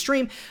the WHO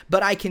stream,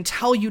 but I can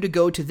tell you to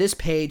go to this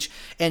page,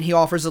 and he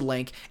offers a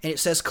link, and it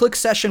says click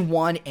session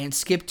 1 and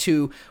skip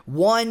to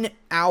 1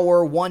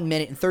 hour, 1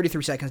 minute, and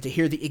 33 seconds to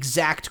hear the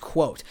exact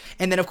quote.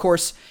 And then, of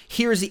course,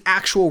 here's the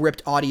actual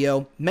ripped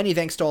audio. Many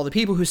thanks to all the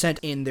people who sent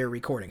in their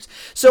recordings.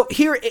 So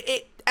here,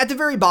 at the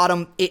very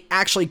bottom, it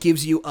actually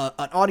gives you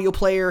an audio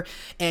player,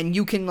 and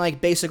you can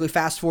basically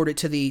fast forward it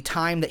to the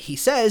time that he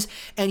says,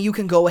 and you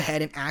can go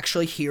ahead and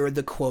actually hear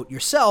the quote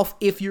yourself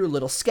if you're a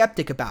little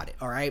skeptic about it,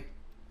 all right?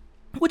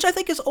 Which I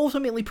think is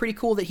ultimately pretty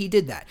cool that he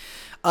did that.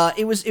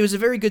 It was a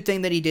very good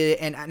thing that he did it,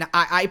 and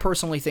I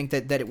personally think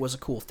that it was a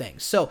cool thing.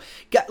 So,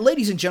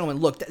 ladies and gentlemen,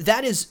 look,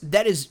 that is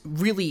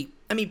really,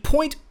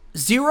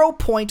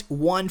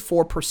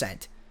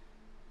 0.14%.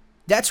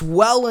 That's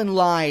well in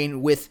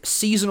line with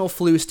seasonal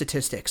flu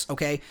statistics,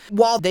 okay?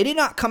 While they did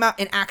not come out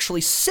and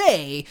actually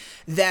say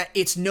that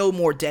it's no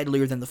more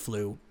deadlier than the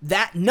flu,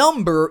 that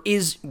number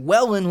is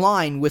well in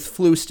line with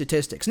flu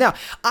statistics. Now,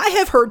 I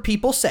have heard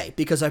people say,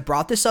 because I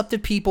brought this up to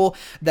people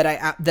that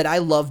I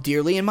love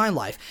dearly in my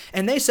life,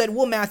 and they said,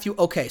 well, Matthew,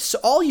 okay, so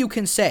all you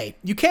can say,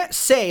 you can't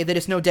say that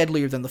it's no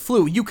deadlier than the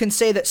flu. You can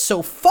say that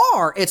so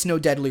far it's no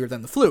deadlier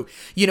than the flu.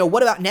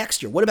 What about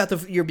next year? What about the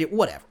year?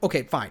 Whatever.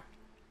 Okay, fine.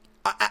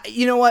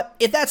 You know what?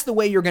 If that's the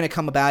way you're going to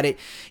come about it,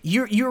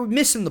 you're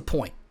missing the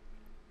point.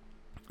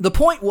 The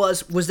point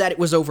was that it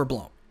was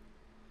overblown.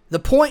 The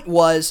point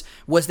was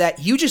that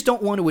you just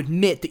don't want to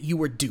admit that you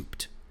were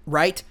duped,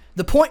 right?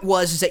 The point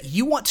is that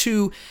you want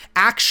to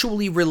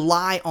actually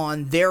rely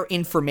on their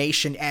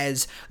information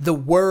as the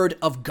word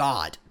of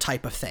God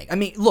type of thing.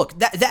 Look,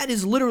 that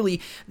is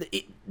literally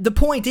the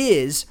point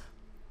is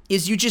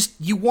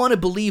you want to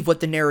believe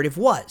what the narrative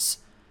was.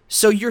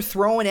 So you're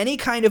throwing any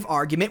kind of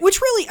argument, which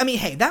really,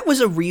 hey, that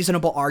was a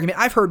reasonable argument.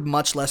 I've heard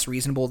much less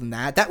reasonable than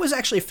that. That was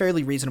actually a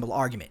fairly reasonable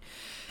argument.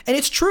 And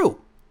it's true.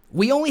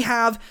 We only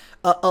have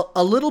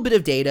a little bit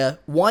of data,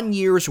 1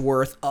 year's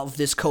worth of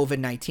this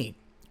COVID-19.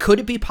 Could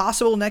it be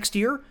possible next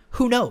year?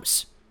 Who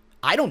knows?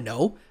 I don't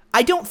know.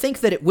 I don't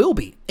think that it will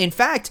be. In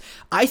fact,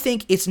 I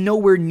think it's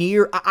nowhere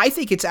near, I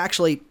think it's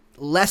actually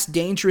less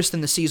dangerous than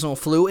the seasonal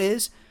flu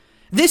is.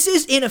 This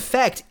is, in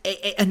effect,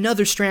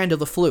 another strand of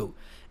the flu.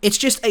 It's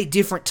just a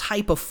different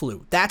type of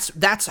flu.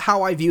 That's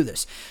how I view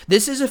this.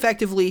 This is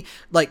effectively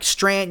like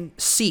strand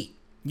C.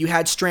 You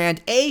had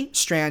strand A,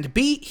 strand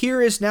B.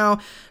 Here is now,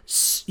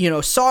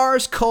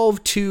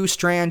 SARS-CoV-2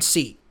 strand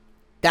C.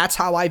 That's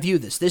how I view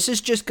this. This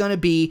is just going to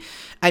be,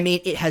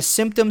 it has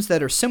symptoms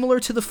that are similar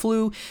to the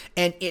flu,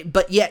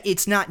 but yet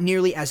it's not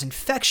nearly as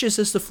infectious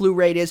as the flu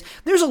rate is.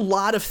 There's a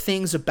lot of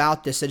things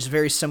about this that is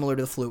very similar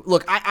to the flu.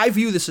 Look, I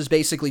view this as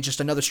basically just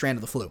another strand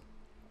of the flu.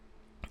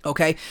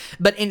 Okay,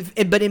 but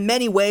in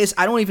many ways,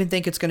 I don't even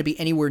think it's going to be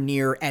anywhere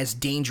near as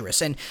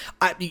dangerous. And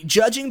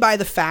judging by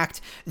the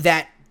fact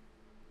that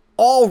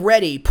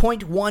already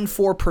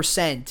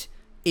 0.14%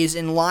 is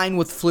in line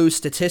with flu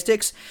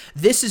statistics,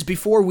 this is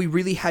before we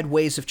really had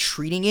ways of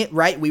treating it,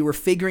 right? We were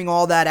figuring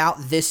all that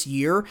out this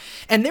year.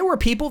 And there were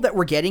people that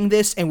were getting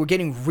this and were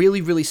getting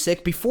really, really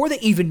sick before they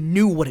even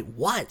knew what it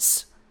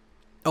was.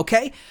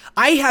 Okay?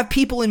 I have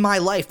people in my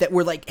life that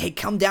were like, hey,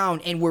 come down,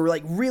 and were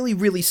like really,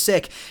 really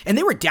sick, and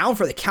they were down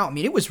for the count.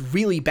 It was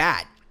really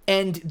bad.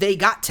 And they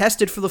got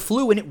tested for the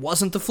flu, and it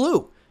wasn't the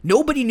flu.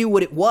 Nobody knew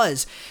what it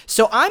was.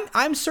 So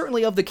I'm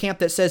certainly of the camp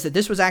that says that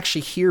this was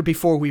actually here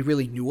before we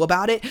really knew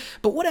about it.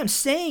 But what I'm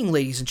saying,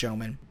 ladies and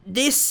gentlemen,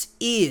 this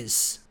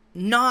is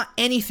not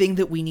anything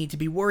that we need to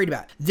be worried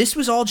about. This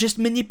was all just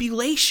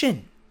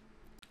manipulation.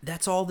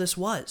 That's all this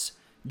was.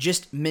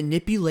 Just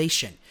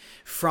manipulation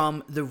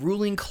from the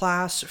ruling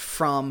class,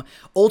 from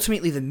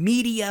ultimately the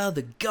media,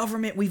 the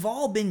government. We've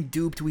all been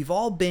duped. We've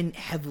all been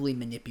heavily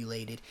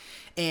manipulated.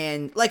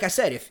 And like I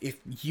said, if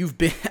you've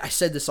been, I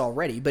said this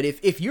already, but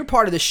if you're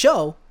part of the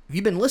show, if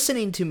you've been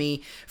listening to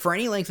me for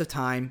any length of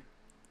time,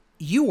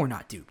 you were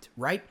not duped,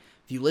 right?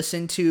 If you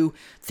listen to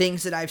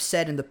things that I've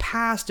said in the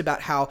past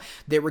about how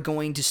they were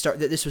going to start,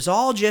 that this was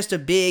all just a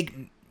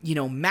big,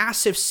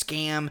 massive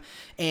scam,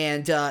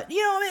 and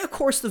of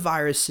course the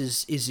virus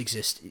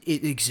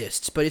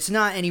exists, but it's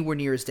not anywhere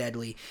near as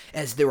deadly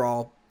as they're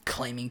all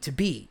claiming to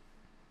be.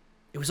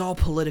 It was all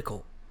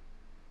political.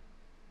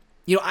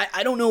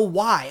 I don't know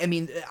why.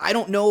 I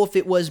don't know if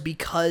it was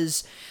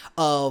because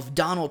of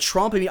Donald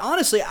Trump. I mean,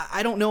 honestly,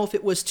 I don't know if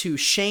it was to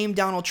shame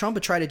Donald Trump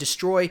and try to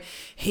destroy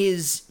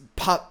his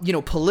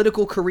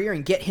political career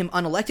and get him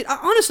unelected.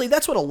 Honestly,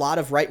 that's what a lot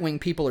of right-wing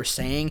people are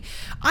saying.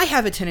 I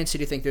have a tendency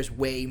to think there's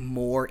way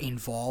more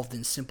involved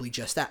than simply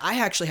just that. I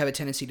actually have a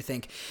tendency to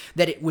think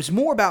that it was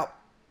more about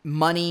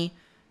money,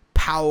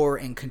 power,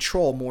 and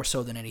control more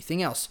so than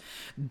anything else.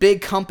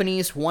 Big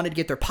companies wanted to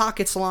get their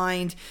pockets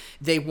lined.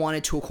 They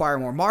wanted to acquire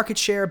more market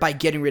share by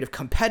getting rid of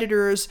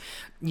competitors,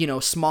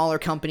 smaller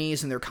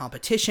companies and their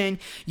competition.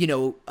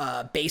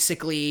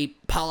 Basically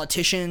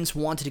politicians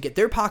wanted to get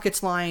their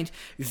pockets lined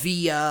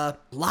via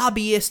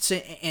lobbyists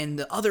and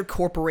the other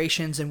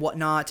corporations and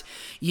whatnot,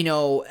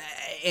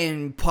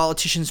 and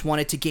politicians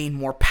wanted to gain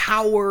more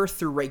power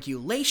through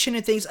regulation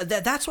and things.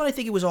 That's what I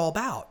think it was all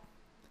about.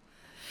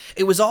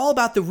 It was all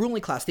about the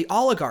ruling class, the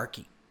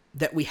oligarchy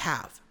that we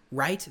have,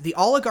 right? The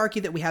oligarchy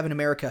that we have in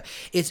America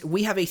is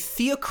we have a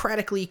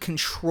theocratically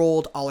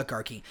controlled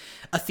oligarchy,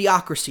 a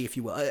theocracy, if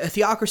you will, a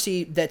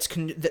theocracy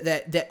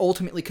that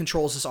ultimately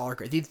controls this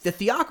oligarchy. The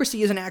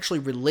theocracy isn't actually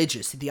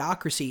religious. The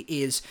theocracy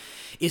is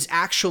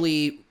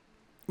actually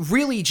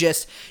really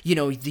just,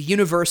 the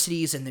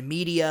universities and the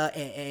media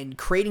and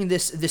creating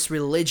this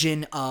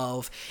religion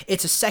of,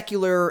 it's a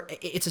secular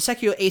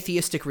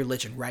atheistic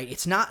religion, right?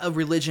 It's not a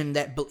religion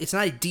it's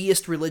not a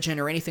deist religion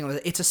or anything like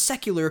that. It's a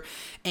secular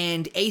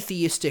and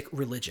atheistic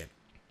religion.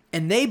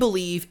 And they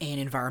believe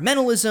in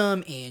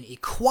environmentalism and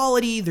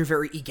equality. They're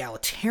very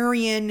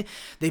egalitarian.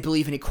 They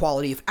believe in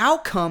equality of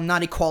outcome,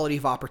 not equality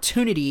of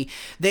opportunity.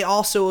 They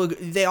also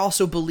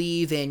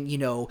believe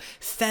in,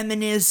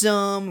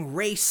 feminism,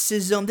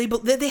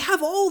 racism. They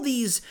have all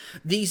these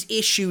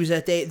issues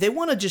that they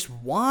want to just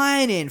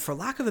whine, and for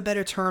lack of a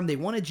better term, they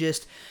want to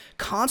just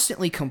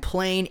constantly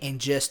complain and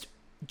just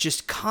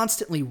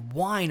constantly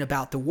whine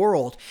about the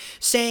world,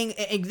 saying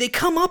they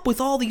come up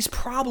with all these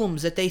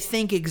problems that they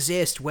think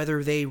exist,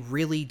 whether they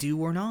really do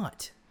or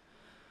not.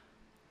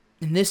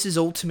 And this is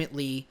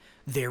ultimately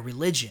their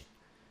religion.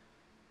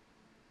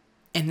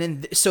 And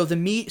then, so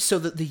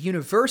the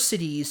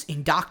universities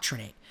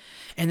indoctrinate.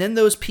 And then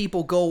those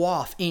people go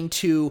off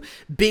into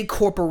big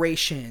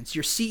corporations,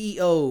 your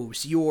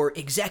CEOs, your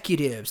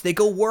executives. They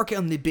go work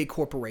on the big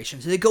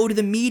corporations. They go to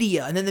the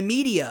media, and then the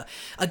media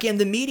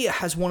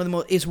has is one of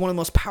the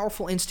most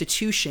powerful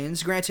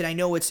institutions. Granted, I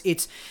know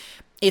it's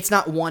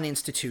not one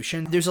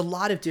institution. There's a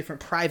lot of different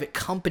private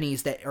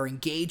companies that are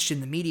engaged in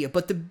the media,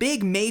 but the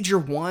big major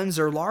ones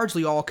are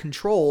largely all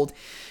controlled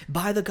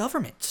by the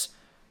governments.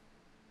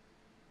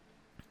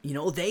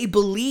 They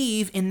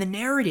believe in the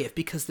narrative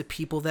because the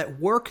people that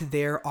work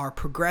there are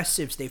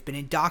progressives. They've been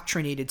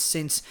indoctrinated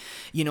since,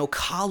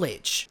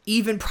 college.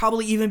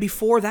 Probably even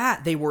before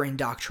that, they were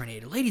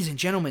indoctrinated. Ladies and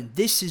gentlemen,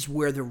 this is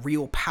where the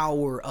real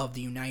power of the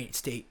United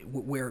States,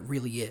 where it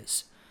really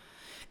is.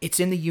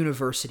 It's in the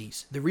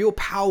universities. The real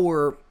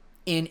power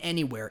in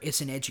anywhere is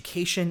in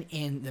education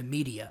and the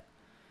media.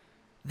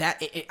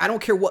 I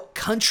don't care what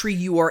country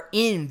you are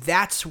in,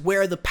 that's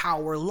where the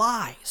power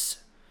lies.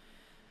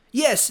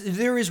 Yes,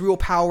 there is real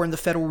power in the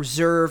Federal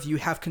Reserve. You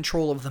have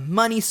control of the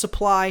money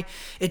supply.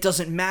 It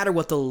doesn't matter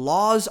what the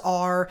laws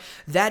are.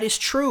 That is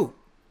true.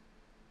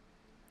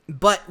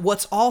 But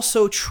what's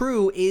also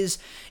true is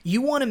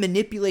you want to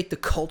manipulate the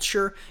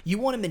culture. You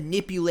want to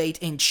manipulate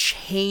and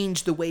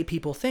change the way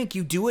people think.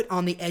 You do it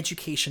on the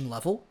education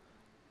level.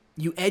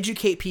 You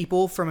educate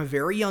people from a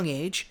very young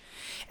age,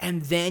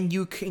 and then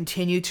you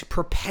continue to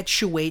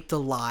perpetuate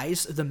the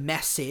lies, the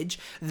message,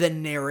 the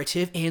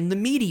narrative, and the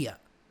media.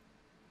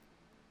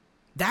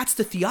 That's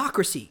the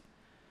theocracy.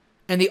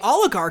 And the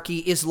oligarchy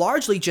is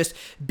largely just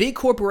big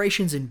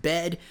corporations in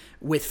bed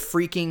with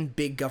freaking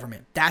big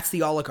government. That's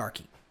the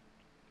oligarchy.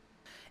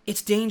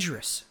 It's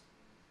dangerous.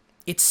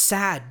 It's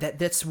sad that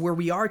that's where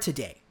we are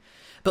today.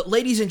 But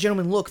ladies and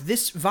gentlemen, look,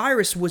 this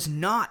virus was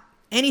not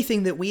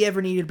anything that we ever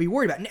needed to be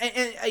worried about.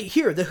 And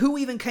here, the WHO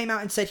even came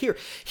out and said,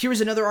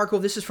 here's another article.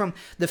 This is from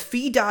the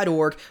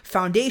FEE.org,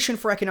 Foundation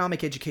for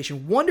Economic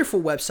Education.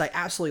 Wonderful website.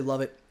 Absolutely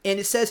love it. And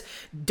it says,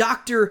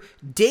 Dr.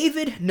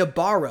 David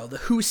Nabarro, the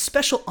WHO's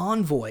special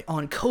envoy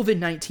on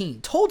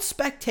COVID-19, told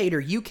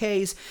Spectator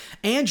UK's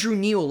Andrew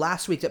Neil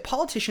last week that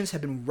politicians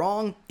have been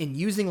wrong in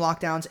using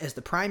lockdowns as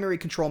the primary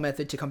control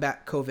method to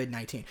combat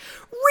COVID-19.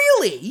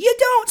 Really? You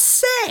don't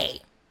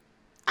say?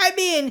 I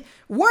mean,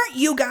 weren't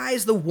you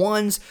guys the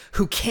ones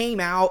who came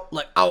out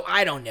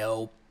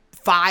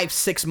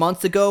 5-6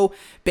 months ago,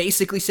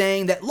 basically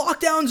saying that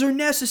lockdowns are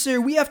necessary.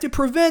 We have to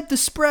prevent the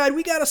spread.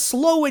 We got to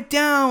slow it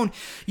down.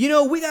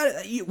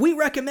 We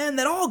recommend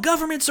that all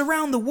governments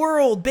around the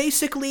world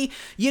basically,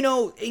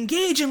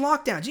 engage in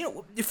lockdowns.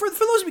 For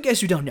those of you guys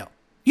who don't know,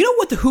 you know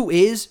what the WHO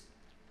is?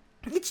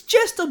 It's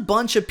just a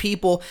bunch of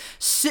people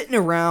sitting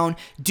around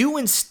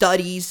doing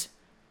studies,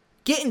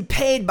 getting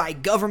paid by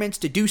governments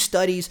to do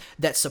studies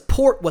that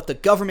support what the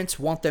governments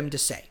want them to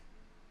say.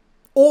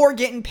 Or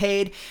getting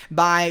paid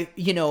by,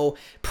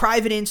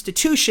 private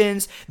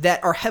institutions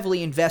that are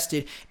heavily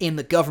invested in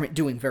the government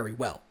doing very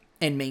well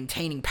and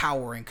maintaining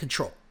power and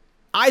control.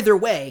 Either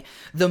way,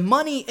 the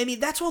money, I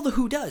mean, that's all the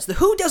WHO does. The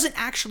WHO doesn't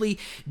actually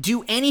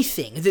do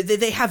anything.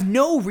 They have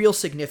no real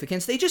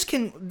significance. They just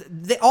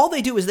all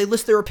they do is they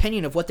list their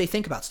opinion of what they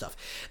think about stuff.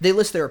 They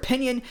list their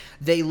opinion,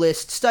 they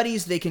list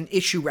studies, they can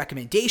issue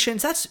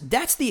recommendations.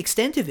 That's the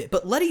extent of it.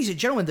 But ladies and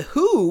gentlemen, the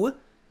WHO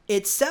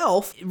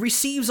itself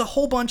receives a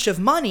whole bunch of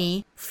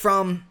money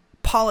from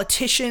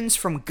politicians,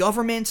 from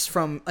governments,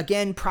 from,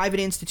 again, private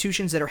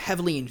institutions that are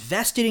heavily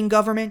invested in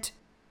government.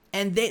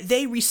 And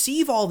they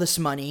receive all this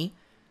money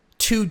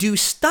to do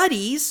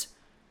studies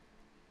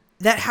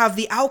that have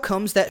the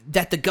outcomes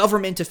that the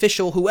government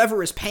official,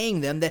 whoever is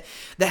paying them, that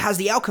has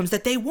the outcomes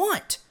that they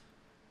want.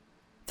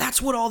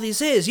 That's what all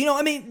this is. You know,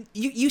 I mean,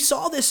 you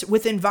saw this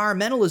with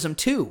environmentalism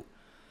too.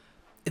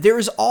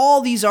 There's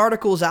all these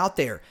articles out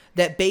there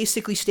that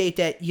basically state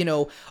that, you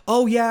know,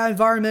 oh yeah,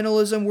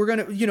 environmentalism,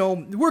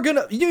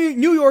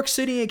 New York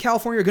City and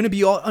California are going to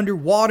be all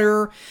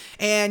underwater,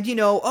 and, you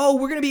know, oh,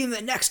 we're going to be in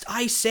the next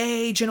ice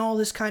age and all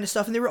this kind of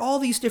stuff. And there were all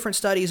these different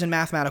studies and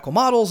mathematical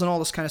models and all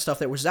this kind of stuff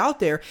that was out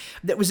there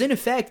that was in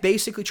effect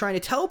basically trying to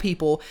tell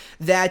people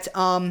that,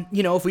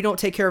 if we don't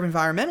take care of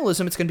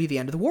environmentalism, it's going to be the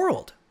end of the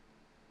world.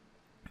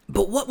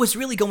 But what was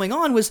really going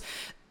on was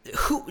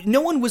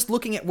no one was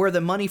looking at where the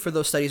money for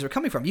those studies were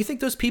coming from. You think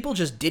those people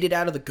just did it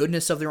out of the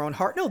goodness of their own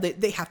heart? No,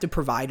 they have to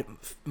provide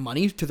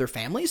money to their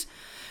families.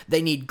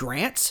 They need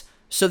grants.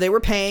 So they were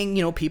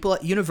paying, people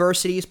at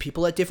universities,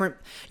 people at different,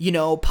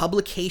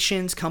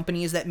 publications,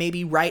 companies that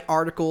maybe write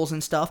articles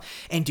and stuff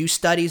and do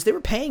studies. They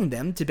were paying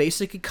them to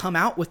basically come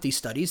out with these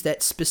studies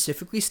that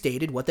specifically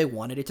stated what they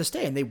wanted it to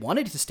state. And they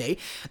wanted it to state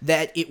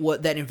that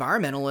that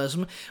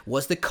environmentalism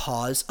was the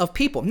cause of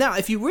people. Now,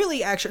 if you really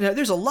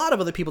there's a lot of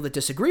other people that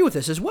disagree with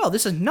this as well.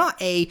 This is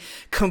not a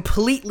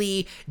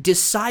completely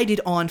decided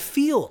on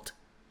field.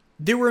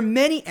 There were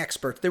many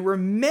experts. There were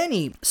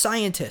many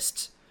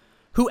scientists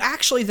who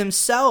actually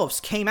themselves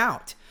came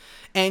out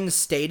and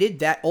stated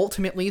that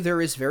ultimately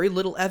there is very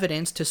little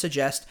evidence to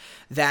suggest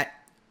that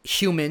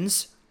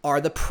humans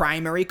are the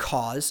primary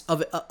cause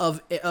of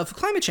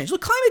climate change.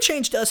 Look, climate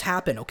change does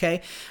happen,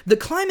 okay? The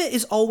climate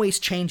is always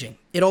changing.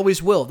 It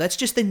always will. That's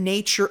just the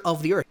nature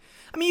of the earth.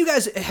 I mean,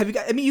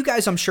 you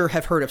guys I'm sure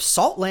have heard of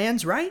salt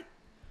lands, right?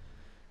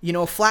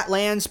 Flat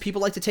lands,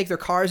 people like to take their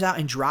cars out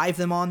and drive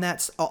them on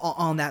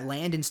that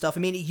land and stuff. I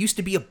mean, it used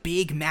to be a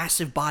big,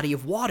 massive body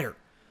of water.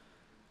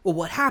 Well,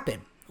 what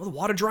happened? Well, the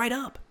water dried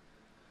up.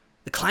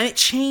 The climate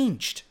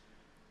changed.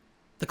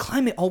 The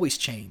climate always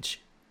changes.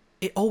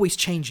 It always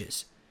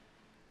changes.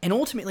 And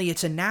ultimately,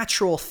 it's a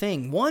natural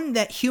thing, one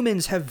that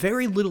humans have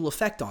very little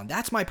effect on.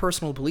 That's my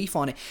personal belief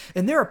on it.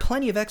 And there are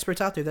plenty of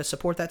experts out there that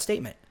support that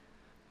statement.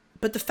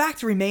 But the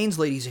fact remains,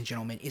 ladies and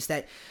gentlemen, is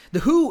that the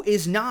WHO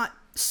is not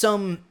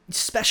some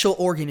special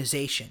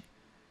organization.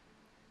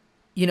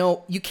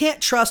 You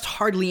can't trust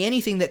hardly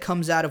anything that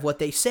comes out of what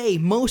they say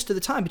most of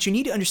the time, but you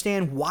need to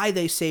understand why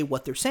they say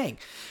what they're saying.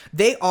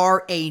 They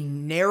are a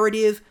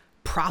narrative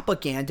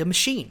propaganda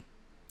machine.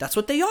 That's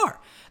what they are.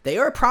 They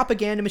are a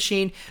propaganda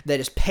machine that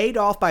is paid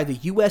off by the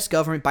U.S.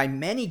 government, by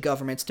many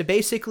governments, to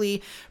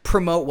basically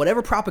promote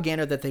whatever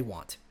propaganda that they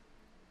want.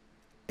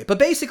 But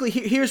basically,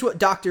 here's what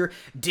Dr.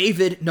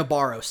 David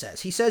Nabarro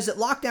says. He says that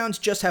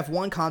lockdowns just have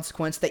one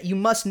consequence that you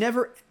must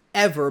never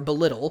ever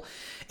belittle,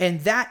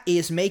 and that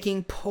is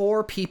making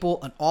poor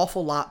people an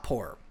awful lot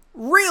poorer.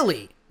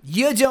 Really?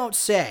 You don't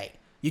say.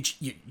 You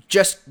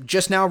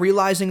just now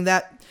realizing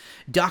that,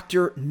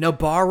 Dr.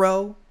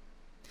 Nabarro?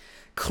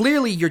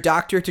 Clearly your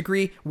doctorate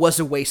degree was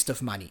a waste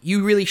of money.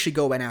 You really should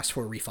go and ask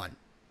for a refund.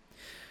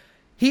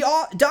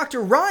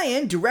 Dr.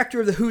 Ryan, director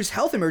of the WHO's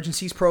Health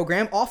Emergencies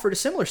Program, offered a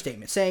similar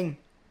statement, saying,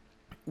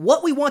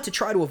 what we want to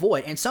try to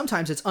avoid, and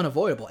sometimes it's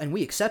unavoidable, and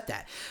we accept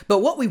that, but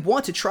what we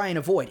want to try and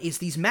avoid is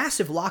these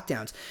massive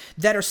lockdowns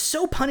that are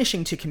so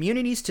punishing to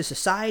communities, to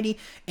society,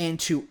 and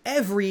to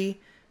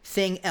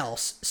everything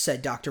else,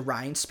 said Dr.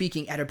 Ryan,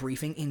 speaking at a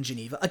briefing in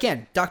Geneva.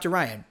 Again, Dr.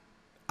 Ryan,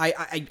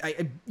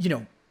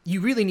 you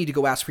really need to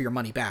go ask for your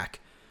money back.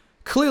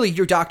 Clearly,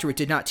 your doctorate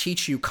did not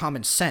teach you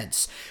common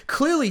sense.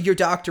 Clearly, your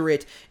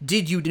doctorate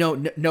did you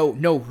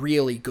no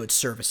really good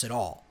service at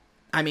all.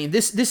 I mean,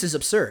 this is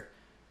absurd.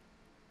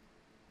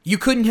 You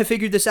couldn't have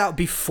figured this out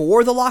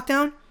before the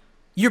lockdown?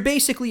 You're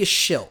basically a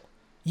shill.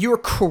 You're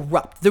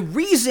corrupt. The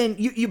reason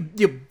you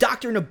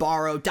Dr.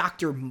 Nabarro,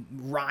 Dr.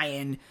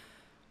 Ryan,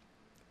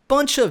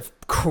 bunch of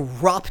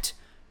corrupt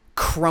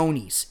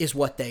cronies is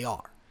what they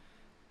are.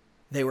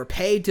 They were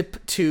paid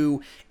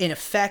to in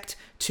effect,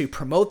 to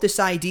promote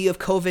this idea of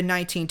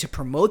COVID-19, to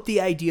promote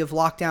the idea of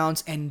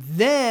lockdowns, and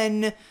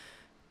then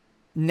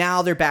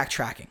now they're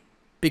backtracking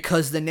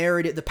because the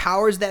narrative, the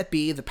powers that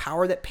be, the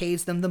power that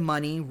pays them the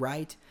money,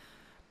 right,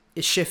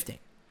 is shifting.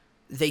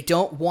 They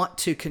don't want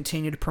to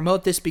continue to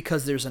promote this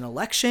because there's an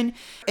election.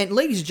 And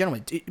ladies and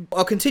gentlemen,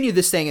 I'll continue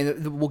this thing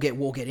and we'll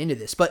get into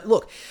this. But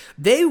look,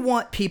 they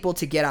want people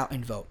to get out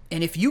and vote.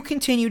 And if you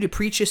continue to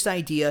preach this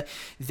idea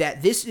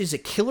that this is a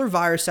killer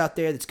virus out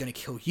there that's going to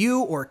kill you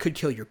or it could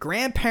kill your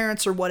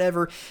grandparents or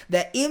whatever,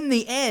 that in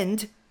the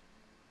end,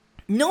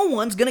 no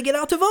one's going to get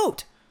out to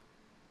vote.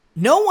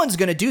 No one's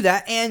going to do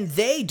that, and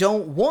they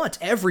don't want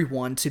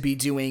everyone to be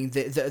doing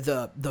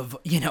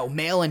the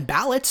mail-in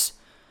ballots.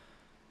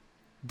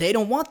 They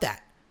don't want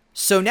that.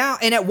 So now,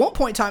 and at one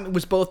point in time, it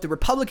was both the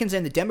Republicans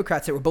and the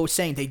Democrats that were both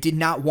saying they did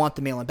not want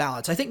the mail-in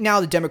ballots. I think now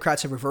the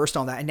Democrats have reversed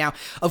on that, and now,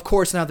 of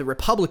course, now the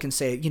Republicans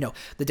say,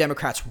 the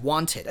Democrats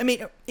want it. I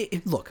mean,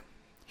 look,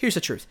 here's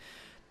the truth.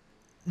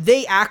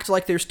 They act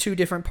like there's two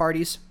different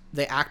parties.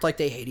 They act like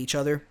they hate each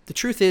other. The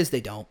truth is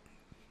they don't.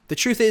 The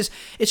truth is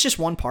it's just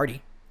one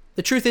party.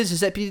 The truth is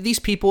that these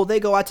people, they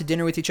go out to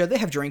dinner with each other. They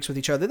have drinks with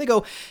each other. They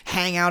go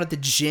hang out at the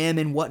gym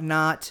and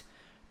whatnot.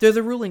 They're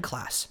the ruling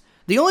class.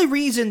 The only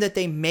reason that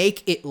they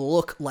make it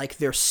look like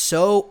they're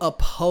so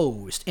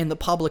opposed in the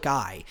public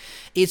eye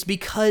is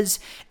because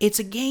it's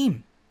a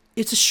game.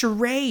 It's a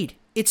charade.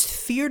 It's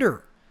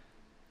theater.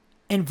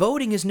 And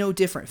voting is no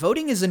different.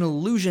 Voting is an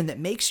illusion that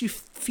makes you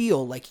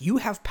feel like you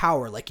have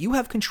power, like you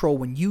have control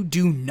when you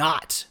do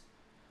not.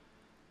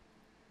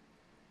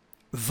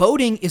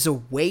 Voting is a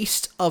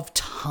waste of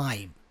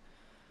time.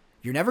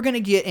 You're never going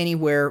to get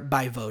anywhere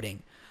by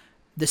voting.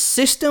 The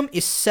system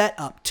is set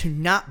up to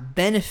not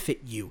benefit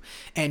you,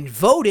 and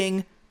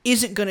voting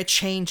isn't going to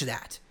change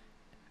that.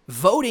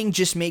 Voting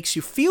just makes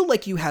you feel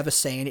like you have a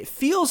say, and it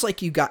feels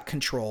like you got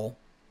control,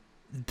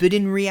 but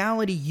in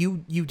reality,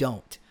 you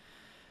don't.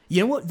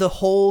 You know what the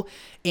whole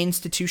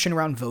institution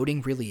around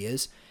voting really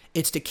is?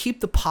 It's to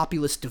keep the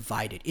populace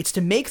divided. It's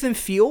to make them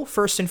feel,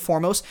 first and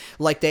foremost,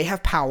 like they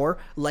have power,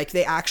 like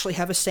they actually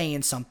have a say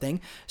in something,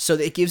 so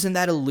that it gives them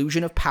that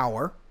illusion of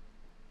power,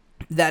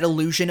 that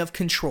illusion of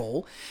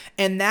control,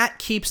 and that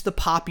keeps the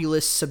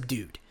populace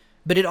subdued.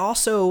 But it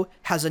also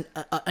has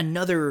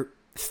another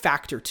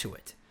factor to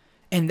it,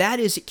 and that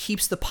is it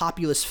keeps the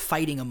populace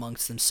fighting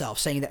amongst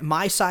themselves, saying that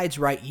my side's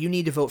right, you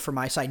need to vote for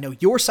my side. No,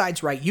 your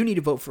side's right, you need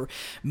to vote for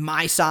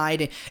my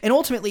side. And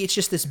ultimately, it's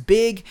just this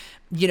big,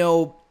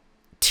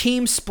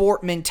 team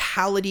sport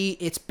mentality.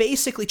 It's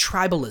basically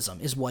tribalism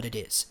is what it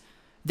is.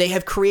 They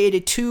have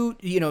created two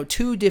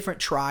different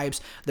tribes,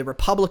 the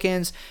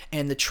Republicans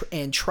and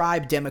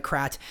Tribe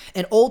Democrat,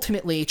 and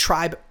ultimately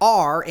Tribe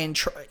R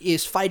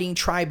is fighting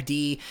Tribe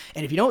D.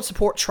 And if you don't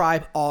support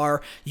Tribe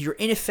R, you're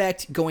in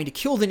effect going to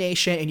kill the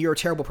nation, and you're a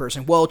terrible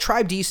person. Well,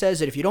 Tribe D says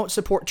that if you don't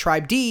support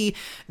Tribe D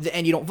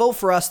and you don't vote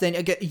for us, then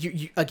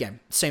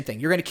again, same thing.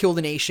 You're going to kill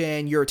the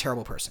nation. You're a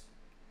terrible person.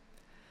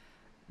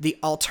 The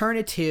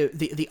alternative,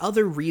 the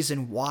other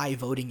reason why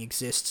voting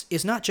exists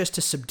is not just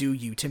to subdue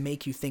you, to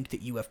make you think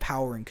that you have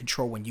power and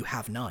control when you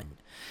have none.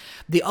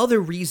 The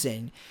other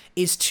reason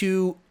is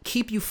to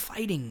keep you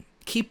fighting,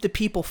 keep the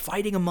people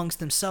fighting amongst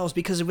themselves,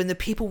 because when the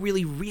people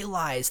really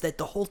realize that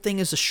the whole thing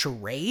is a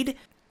charade,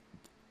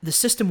 the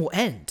system will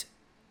end.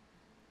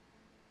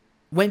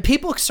 When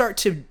people start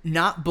to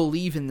not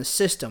believe in the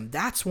system,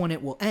 that's when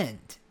it will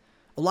end.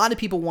 A lot of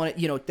people want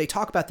it, they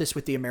talk about this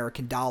with the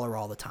American dollar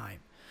all the time.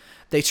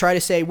 They try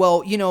to say,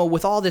 well,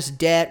 with all this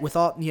debt, with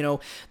all,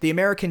 the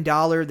American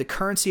dollar, the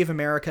currency of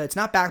America, it's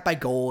not backed by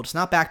gold. It's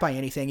not backed by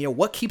anything.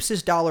 What keeps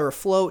this dollar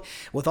afloat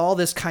with all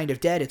this kind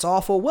of debt? It's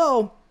awful.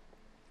 Well,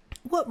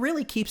 what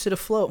really keeps it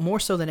afloat more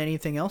so than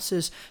anything else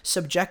is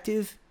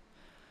the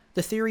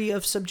theory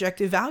of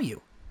subjective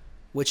value,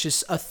 which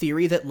is a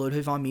theory that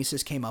Ludwig von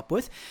Mises came up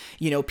with.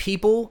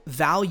 People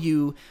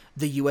value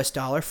the US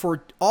dollar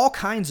for all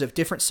kinds of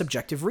different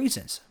subjective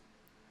reasons.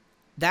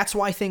 That's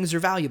why things are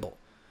valuable.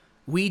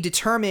 We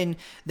determine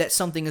that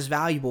something is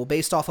valuable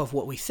based off of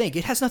what we think.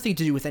 It has nothing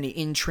to do with any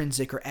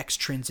intrinsic or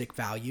extrinsic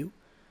value.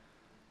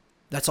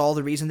 That's all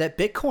the reason that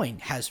Bitcoin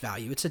has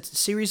value. It's a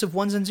series of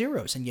ones and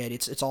zeros, and yet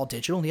it's all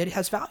digital, and yet it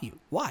has value.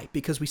 Why?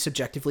 Because we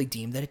subjectively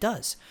deem that it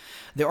does.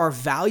 There are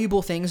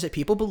valuable things that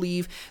people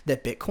believe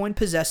that Bitcoin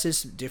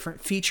possesses,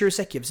 different features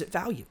that gives it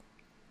value.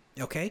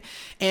 Okay?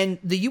 And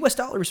the US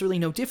dollar is really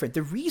no different.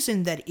 The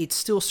reason that it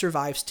still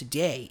survives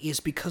today is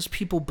because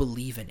people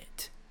believe in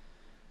it.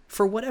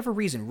 For whatever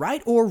reason,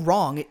 right or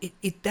wrong,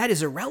 that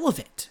is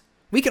irrelevant.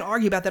 We can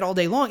argue about that all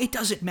day long. It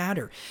doesn't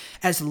matter.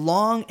 As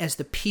long as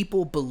the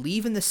people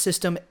believe in the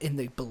system and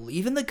they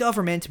believe in the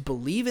government,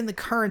 believe in the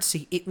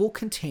currency, it will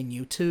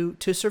continue to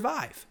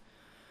survive.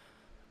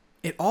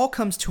 It all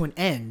comes to an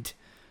end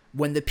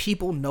when the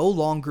people no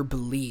longer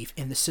believe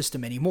in the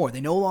system anymore. They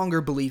no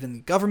longer believe in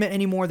the government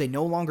anymore. They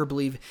no longer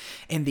believe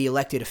in the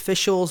elected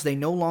officials. They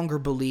no longer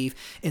believe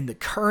in the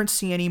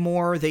currency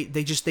anymore. They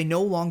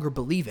no longer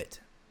believe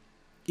it.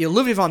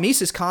 Ludwig von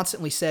Mises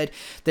constantly said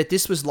that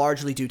this was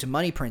largely due to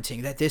money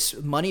printing, that this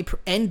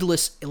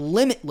endless,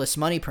 limitless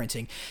money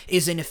printing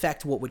is in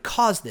effect what would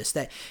cause this,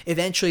 that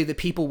eventually the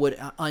people would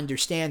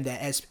understand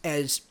that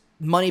as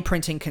money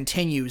printing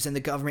continues and the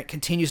government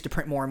continues to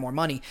print more and more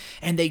money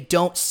and they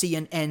don't see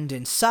an end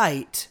in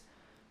sight,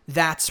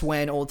 that's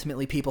when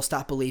ultimately people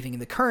stop believing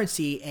in the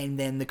currency and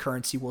then the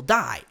currency will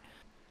die.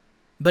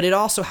 But it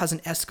also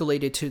hasn't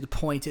escalated to the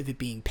point of it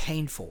being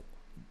painful.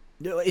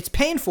 It's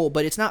painful,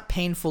 but it's not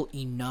painful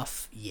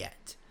enough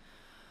yet.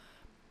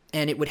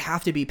 And it would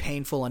have to be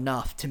painful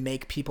enough to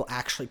make people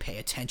actually pay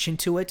attention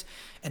to it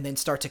and then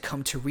start to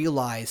come to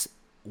realize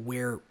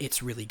where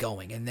it's really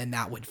going, and then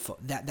that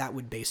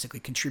would basically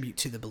contribute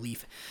to the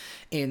belief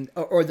in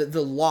or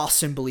the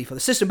loss in belief of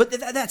the system. But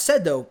that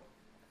said, though,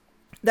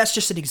 that's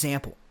just an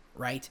example,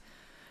 right?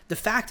 The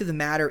fact of the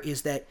matter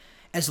is that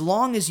as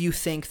long as you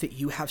think that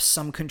you have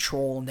some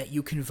control and that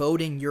you can vote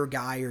in your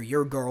guy or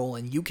your girl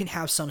and you can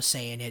have some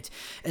say in it,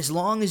 as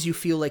long as you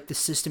feel like the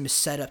system is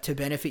set up to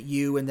benefit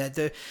you and that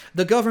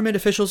the government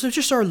officials are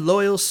just our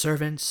loyal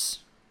servants.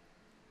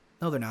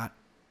 No, they're not.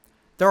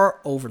 They're our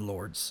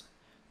overlords.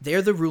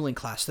 They're the ruling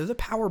class. They're the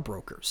power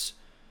brokers.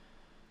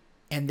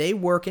 And they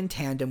work in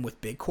tandem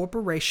with big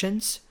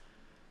corporations,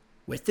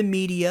 with the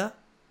media.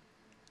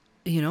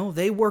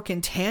 They work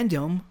in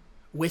tandem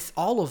with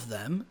all of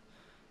them.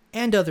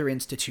 And other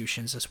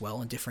institutions as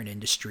well in different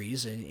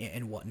industries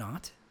and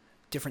whatnot,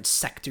 different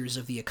sectors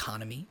of the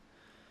economy,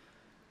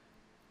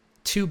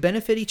 to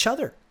benefit each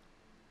other.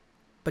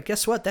 But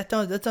guess what? That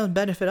doesn't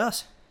benefit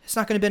us. It's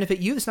not going to benefit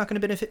you. It's not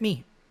going to benefit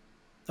me.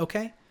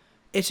 Okay?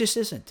 It just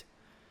isn't.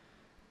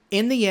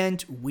 In the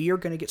end, we are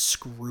going to get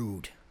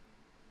screwed.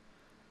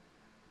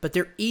 But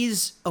there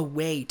is a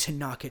way to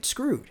not get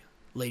screwed,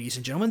 ladies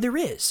and gentlemen. There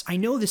is. I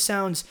know this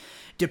sounds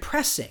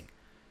depressing.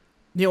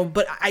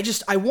 But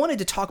I wanted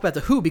to talk about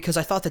The WHO because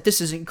I thought that this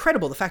is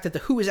incredible. The fact that The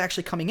WHO is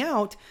actually coming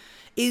out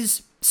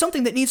is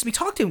something that needs to be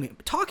talking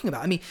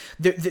about. I mean,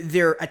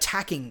 they're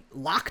attacking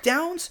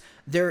lockdowns.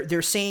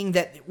 They're saying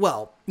that,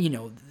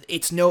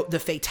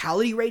 the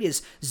fatality rate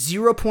is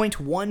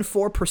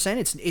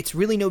 0.14%. It's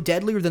really no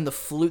deadlier than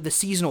the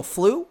seasonal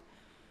flu.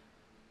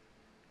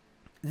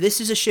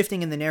 This is a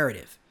shifting in the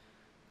narrative.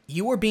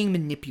 You are being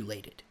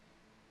manipulated.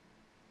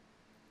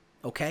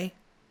 Okay?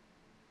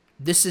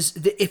 This is,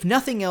 if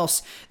nothing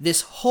else,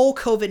 this whole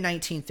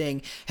COVID-19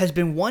 thing has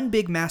been one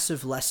big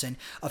massive lesson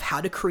of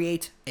how to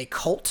create a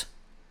cult,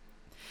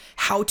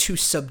 how to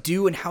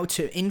subdue and how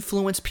to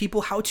influence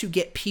people, how to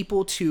get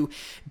people to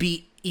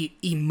be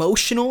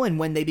emotional, and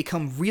when they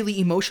become really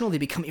emotional, they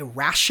become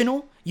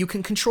irrational. You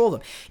can control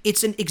them.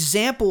 It's an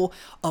example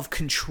of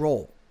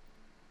control.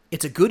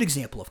 It's a good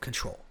example of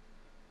control.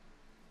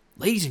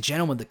 Ladies and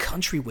gentlemen, the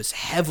country was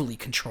heavily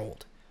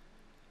controlled.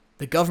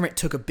 The government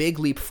took a big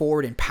leap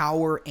forward in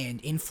power and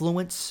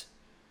influence.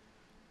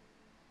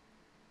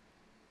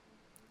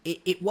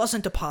 It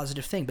wasn't a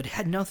positive thing, but it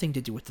had nothing to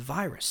do with the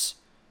virus.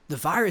 The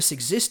virus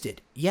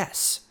existed,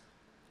 yes,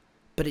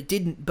 but it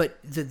didn't. But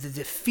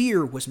the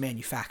fear was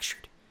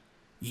manufactured.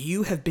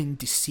 You have been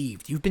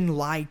deceived. You've been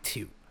lied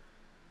to,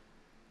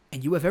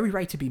 and you have every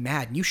right to be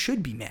mad, and you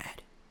should be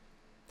mad.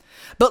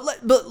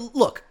 But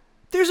look,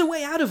 there's a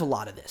way out of a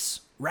lot of this,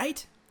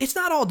 right? It's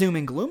not all doom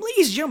and gloom.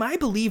 Ladies and gentlemen, I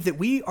believe that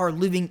we are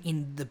living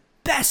in the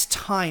best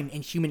time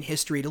in human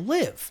history to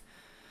live.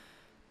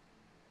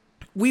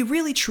 We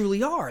really,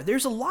 truly are.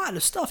 There's a lot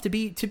of stuff to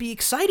be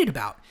excited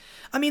about.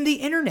 I mean, the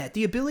internet,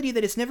 the ability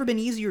that it's never been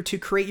easier to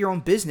create your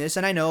own business.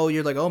 And I know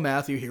you're like, oh,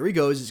 Matthew, here he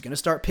goes. He's going to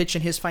start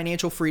pitching his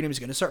financial freedom. He's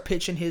going to start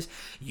pitching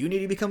you need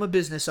to become a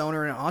business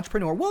owner and an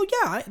entrepreneur. Well,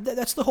 yeah,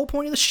 that's the whole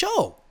point of the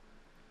show.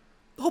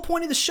 The whole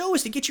point of the show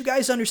is to get you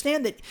guys to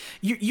understand that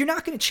you're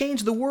not going to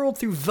change the world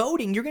through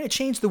voting. You're going to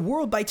change the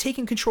world by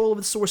taking control of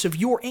the source of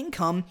your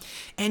income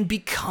and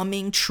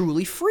becoming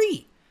truly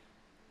free.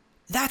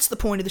 That's the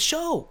point of the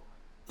show.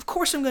 Of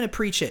course I'm going to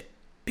preach it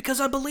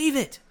because I believe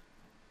it.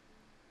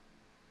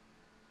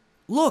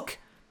 Look,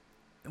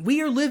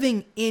 we are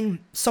living in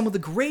some of the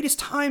greatest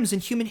times in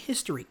human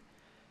history.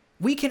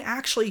 We can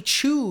actually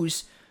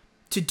choose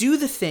to do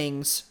the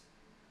things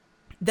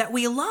that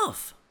we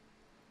love.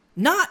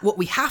 Not what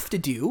we have to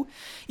do.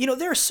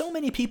 There are so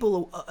many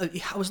people.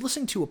 I was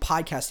listening to a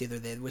podcast the other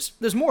day that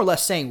was more or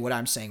less saying what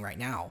I'm saying right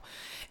now.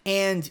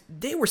 And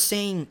they were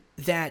saying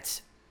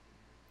that,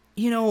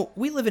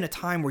 we live in a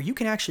time where you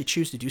can actually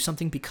choose to do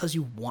something because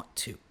you want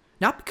to,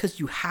 not because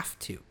you have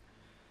to.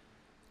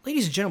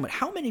 Ladies and gentlemen,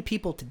 how many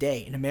people today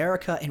in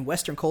America and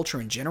Western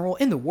culture in general,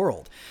 in the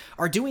world,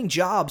 are doing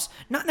jobs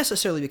not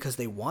necessarily because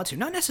they want to,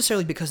 not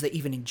necessarily because they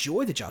even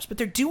enjoy the jobs, but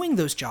they're doing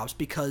those jobs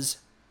because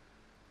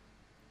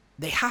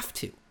they have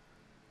to.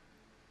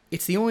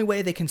 It's the only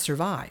way they can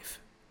survive.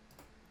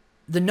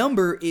 The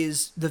number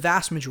is the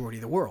vast majority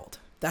of the world.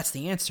 That's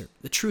the answer.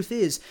 The truth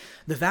is,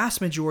 the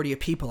vast majority of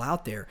people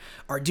out there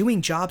are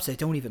doing jobs they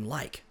don't even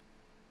like.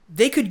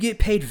 They could get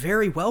paid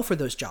very well for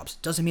those jobs.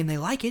 Doesn't mean they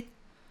like it.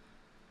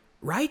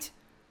 Right?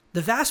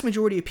 The vast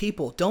majority of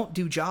people don't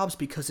do jobs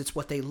because it's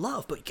what they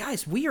love. But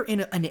guys, we are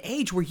in an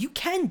age where you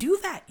can do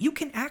that. You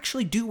can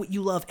actually do what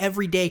you love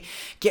every day,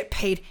 get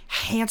paid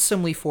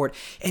handsomely for it,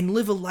 and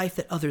live a life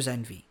that others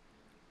envy.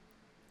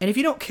 And if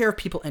you don't care if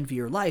people envy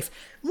your life,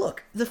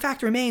 look, the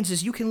fact remains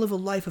is you can live a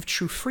life of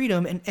true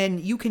freedom and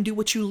you can do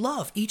what you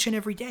love each and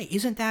every day.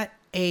 Isn't that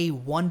a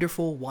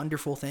wonderful,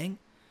 wonderful thing?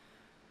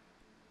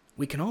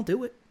 We can all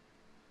do it.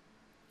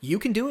 You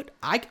can do it.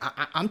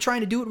 I'm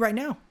trying to do it right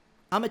now.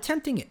 I'm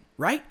attempting it,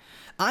 right?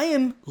 I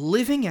am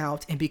living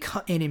out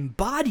and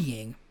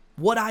embodying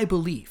what I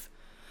believe.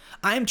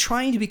 I am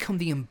trying to become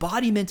the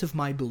embodiment of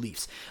my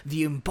beliefs,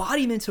 the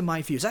embodiment of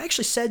my views. I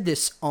actually said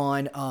this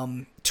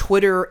on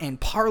Twitter and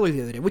Parler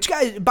the other day, which,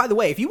 guys, by the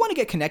way, if you want to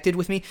get connected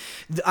with me,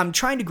 I'm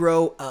trying to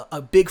grow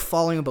a big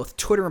following on both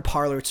Twitter and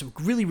Parler. It's a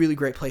really, really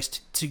great place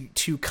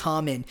to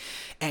come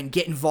and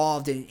get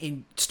involved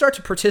and start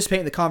to participate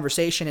in the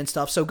conversation and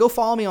stuff. So go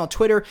follow me on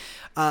Twitter.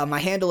 My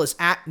handle is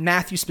at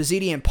Matthew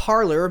Spazziti, and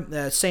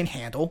Parler, same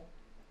handle.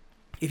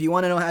 If you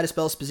want to know how to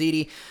spell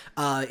Spazziti,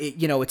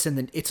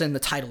 it's in the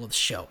title of the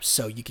show,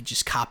 so you could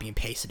just copy and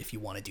paste it if you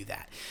want to do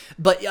that.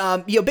 But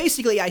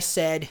basically, I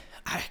said,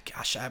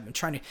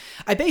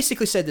 I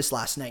basically said this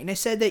last night, and I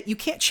said that you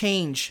can't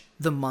change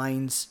the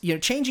minds.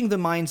 Changing the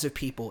minds of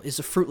people is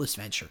a fruitless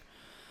venture.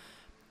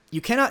 You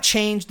cannot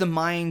change the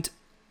mind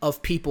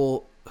of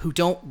people who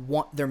don't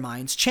want their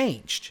minds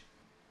changed.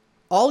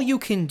 All you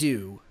can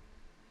do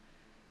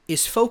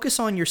is focus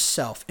on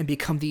yourself and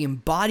become the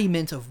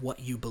embodiment of what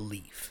you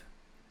believe.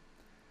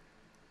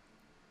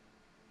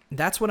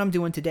 That's what I'm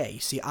doing today.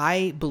 See,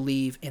 I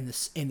believe in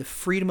the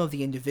freedom of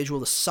the individual,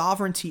 the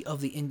sovereignty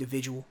of the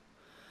individual.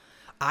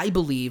 I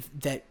believe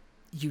that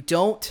you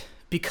don't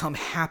become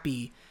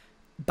happy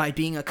by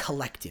being a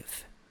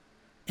collective.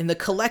 In the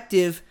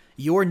collective,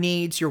 your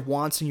needs, your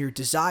wants, and your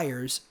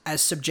desires,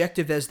 as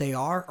subjective as they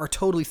are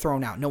totally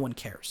thrown out. No one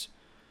cares.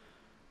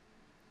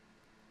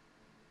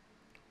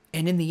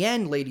 And in the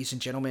end, ladies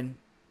and gentlemen,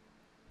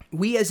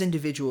 we as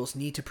individuals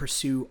need to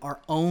pursue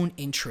our own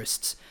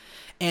interests.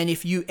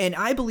 And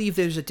I believe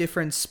there's a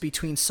difference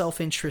between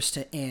self-interest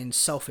and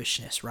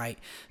selfishness, right?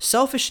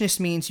 Selfishness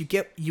means you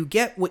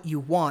get what you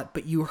want,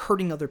 but you're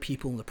hurting other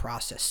people in the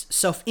process.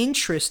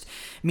 Self-interest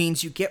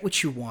means you get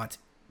what you want,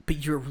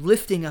 but you're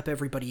lifting up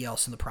everybody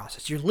else in the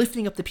process. You're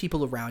lifting up the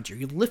people around you.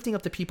 You're lifting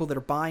up the people that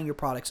are buying your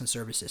products and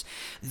services.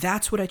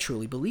 That's what I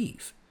truly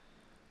believe.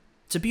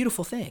 It's a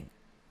beautiful thing.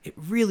 It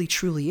really,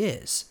 truly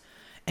is.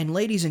 And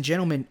ladies and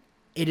gentlemen,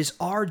 it is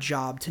our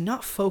job to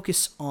not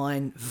focus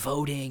on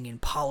voting and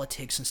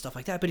politics and stuff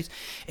like that, but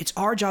it's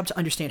our job to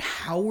understand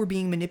how we're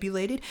being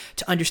manipulated,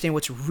 to understand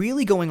what's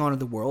really going on in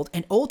the world,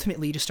 and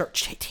ultimately to start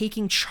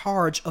taking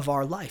charge of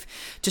our life,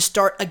 to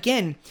start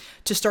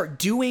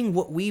doing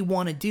what we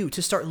want to do,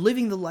 to start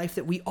living the life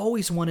that we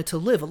always wanted to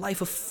live, a life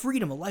of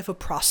freedom, a life of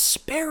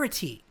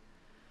prosperity.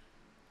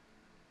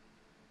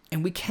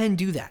 And we can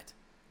do that.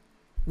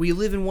 We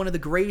live in one of the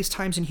greatest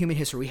times in human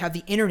history. We have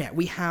the internet.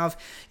 We have,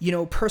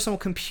 personal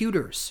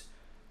computers.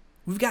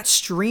 We've got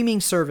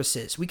streaming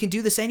services. We can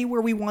do this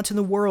anywhere we want in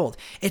the world.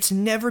 It's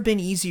never been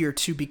easier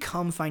to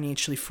become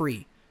financially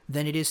free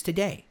than it is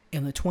today.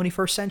 In the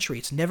 21st century,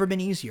 it's never been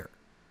easier.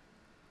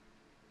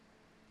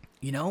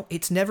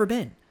 It's never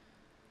been.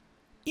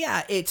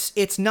 Yeah,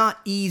 it's not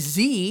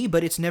easy,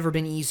 but it's never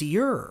been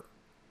easier,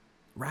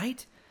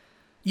 right?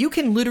 You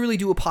can literally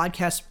do a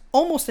podcast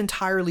almost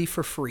entirely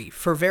for free,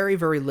 for very,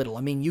 very little.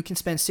 I mean, you can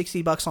spend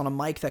 $60 on a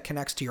mic that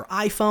connects to your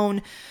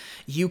iPhone.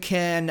 You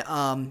can,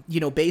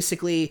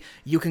 basically,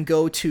 you can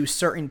go to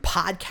certain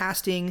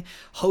podcasting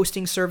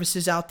hosting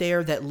services out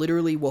there that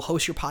literally will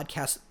host your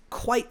podcast,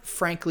 quite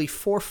frankly,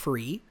 for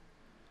free.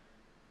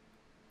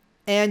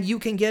 And you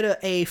can get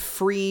a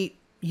free,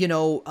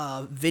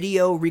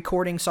 video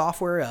recording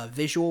software, a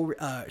visual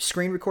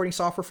screen recording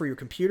software for your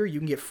computer. You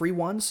can get free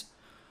ones.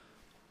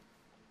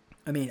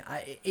 I mean,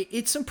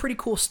 it's some pretty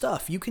cool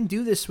stuff. You can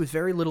do this with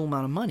very little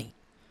amount of money,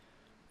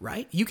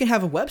 right? You can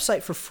have a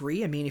website for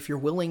free. I mean, if you're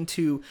willing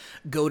to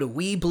go to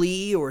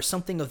Weebly or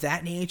something of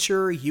that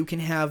nature, you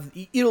can have,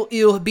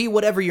 it'll be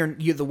whatever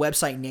the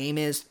website name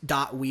is,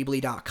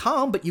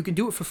 .weebly.com, but you can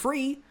do it for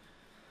free.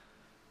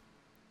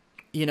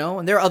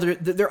 And there are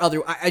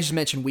other. I just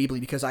mentioned Weebly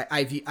because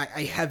I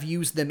have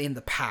used them in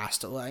the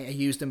past. I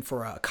used them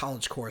for a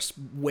college course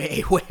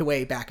way, way,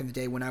 way back in the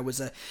day when I was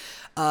a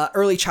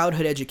early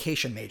childhood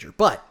education major.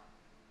 But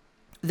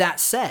that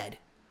said,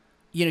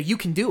 you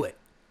can do it,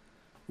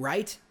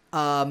 right?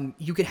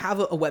 You can have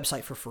a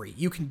website for free.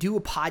 You can do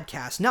a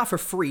podcast, not for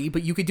free,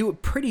 but you could do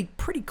it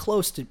pretty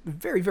close to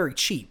very, very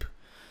cheap.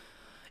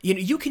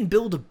 You can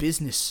build a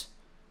business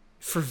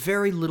for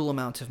very little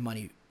amount of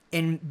money.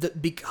 And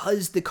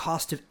because the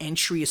cost of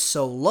entry is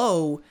so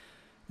low,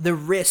 the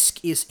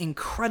risk is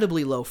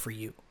incredibly low for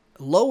you,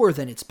 lower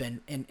than it's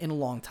been in a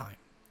long time.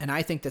 And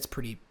I think that's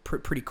pretty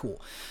cool.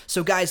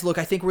 So guys, look,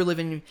 I think we're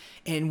living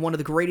in one of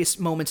the greatest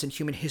moments in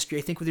human history.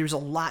 I think there's a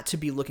lot to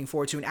be looking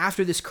forward to. And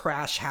after this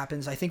crash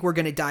happens, I think we're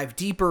going to dive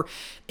deeper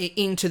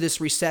into this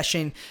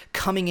recession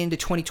coming into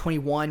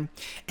 2021.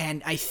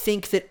 And I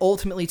think that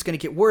ultimately it's going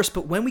to get worse.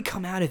 But when we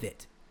come out of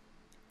it,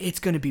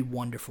 it's going to be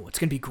wonderful. It's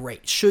going to be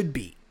great. Should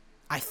be.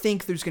 I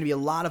think there's going to be a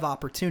lot of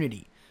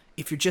opportunity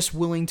if you're just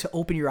willing to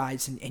open your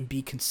eyes and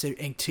be consider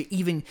and to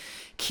even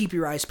keep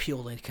your eyes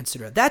peeled and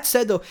consider it. That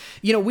said, though,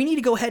 we need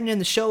to go ahead and end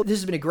the show. This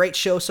has been a great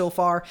show so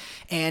far,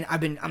 and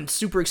I'm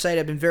super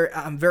excited.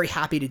 I'm very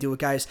happy to do it,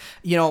 guys.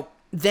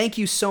 Thank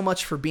you so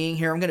much for being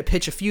here. I'm going to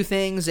pitch a few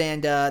things,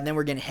 and then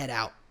we're going to head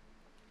out.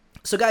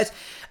 So guys,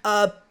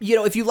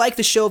 if you like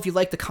the show, if you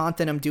like the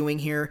content I'm doing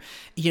here,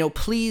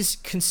 please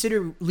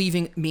consider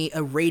leaving me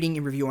a rating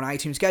and review on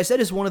iTunes. Guys, that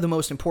is one of the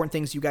most important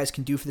things you guys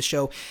can do for the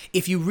show.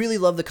 If you really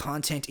love the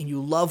content and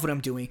you love what I'm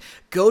doing,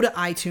 go to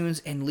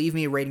iTunes and leave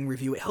me a rating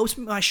review. It helps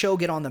my show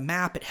get on the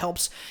map. It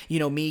helps,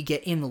 me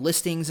get in the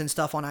listings and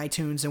stuff on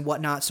iTunes and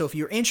whatnot. So if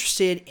you're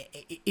interested,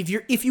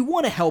 if you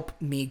want to help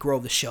me grow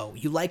the show,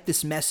 you like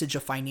this message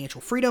of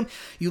financial freedom,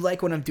 you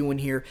like what I'm doing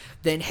here,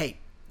 then hey,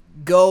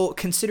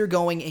 consider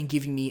going and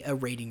giving me a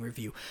rating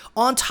review.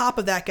 On top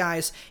of that,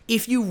 guys,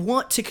 if you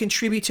want to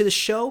contribute to the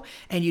show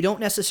and you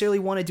don't necessarily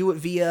want to do it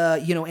via,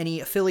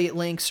 any affiliate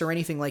links or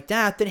anything like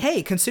that, then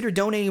hey, consider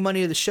donating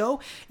money to the show,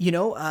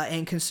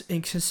 and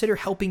consider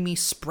helping me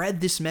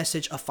spread this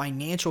message of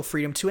financial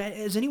freedom to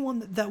as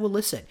anyone that will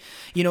listen.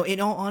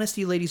 In all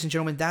honesty, ladies and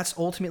gentlemen, that's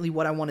ultimately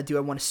what I want to do. I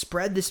want to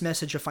spread this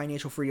message of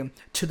financial freedom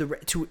to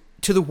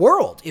the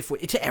world,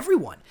 to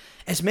everyone,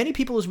 as many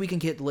people as we can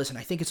get to listen.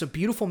 I think it's a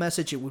beautiful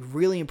message. It would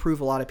really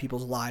improve a lot of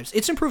people's lives.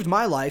 It's improved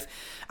my life.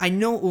 I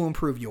know it will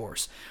improve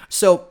yours.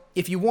 So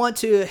if you want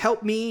to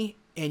help me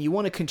and you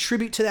want to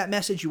contribute to that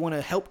message, you want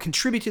to help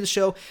contribute to the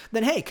show,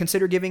 then hey,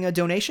 consider giving a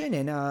donation.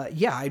 And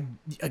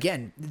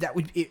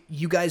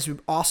you guys are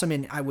awesome,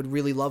 and I would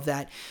really love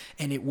that.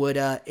 And it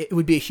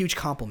would be a huge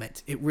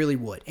compliment. It really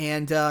would.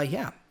 And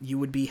you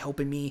would be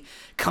helping me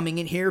coming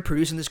in here,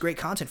 producing this great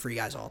content for you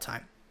guys all the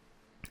time.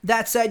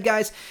 That said,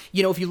 guys,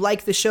 if you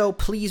like the show,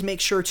 please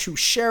make sure to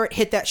share it.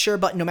 Hit that share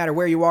button no matter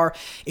where you are.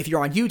 If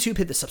you're on YouTube,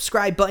 hit the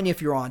subscribe button.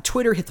 If you're on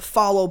Twitter, hit the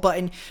follow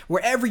button.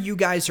 Wherever you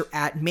guys are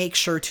at, make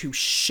sure to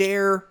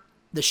share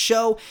the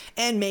show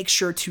and make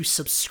sure to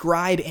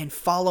subscribe and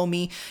follow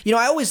me.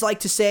 I always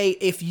like to say,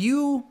 if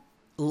you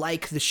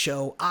like the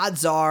show,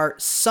 odds are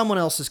someone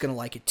else is going to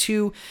like it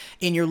too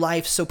in your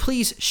life. So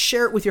please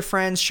share it with your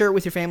friends, share it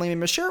with your family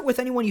members, share it with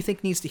anyone you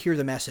think needs to hear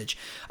the message.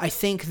 I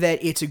think that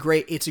it's a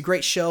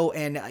great show.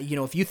 And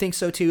if you think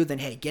so too, then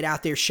hey, get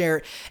out there, share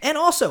it. And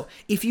also,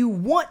 if you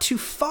want to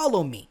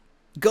follow me,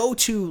 go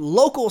to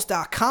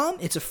locals.com.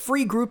 It's a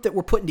free group that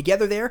we're putting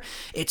together there.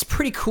 It's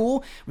pretty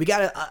cool. We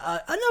got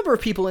a number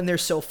of people in there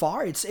so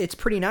far. It's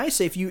pretty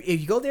nice. If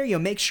you go there,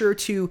 make sure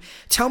to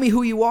tell me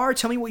who you are,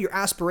 tell me what your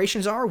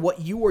aspirations are, what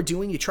you are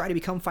doing to try to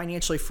become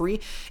financially free.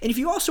 And if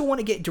you also want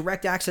to get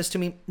direct access to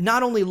me,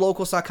 not only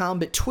locals.com,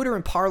 but Twitter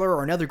and Parler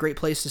are another great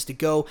places to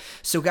go.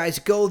 So guys,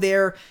 go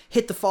there,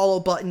 hit the follow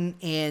button,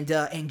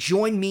 and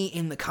join me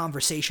in the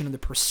conversation in the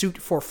pursuit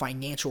for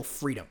financial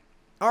freedom.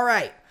 All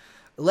right.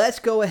 Let's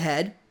go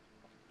ahead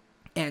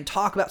and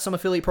talk about some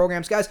affiliate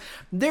programs. Guys,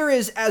 there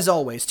is, as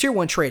always, Tier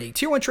 1 Trading.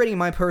 Tier 1 Trading, in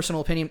my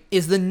personal opinion,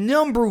 is the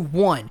number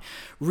one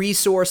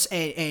resource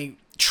and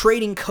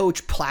trading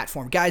coach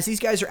platform. Guys,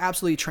 these guys are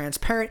absolutely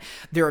transparent.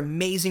 They're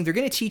amazing. They're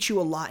going to teach you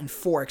a lot in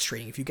Forex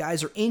trading. If you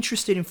guys are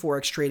interested in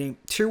Forex trading,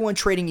 Tier 1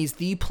 Trading is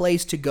the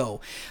place to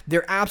go.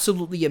 They're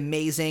absolutely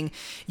amazing.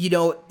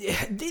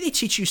 They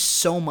teach you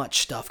so much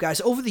stuff. Guys,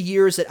 over the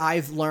years that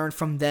I've learned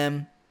from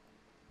them,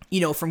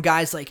 from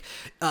guys like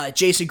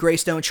Jason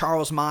Greystone,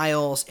 Charles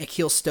Miles,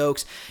 Akil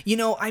Stokes,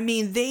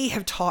 they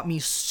have taught me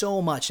so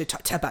much. They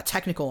talk about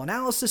technical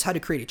analysis, how to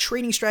create a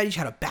trading strategy,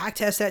 how to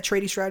backtest that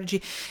trading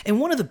strategy. And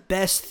one of the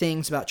best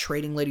things about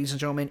trading, ladies and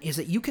gentlemen, is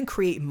that you can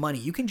create money.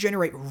 You can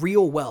generate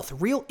real wealth,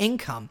 real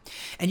income,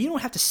 and you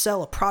don't have to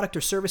sell a product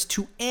or service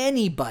to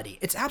anybody.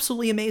 It's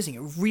absolutely amazing.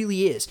 It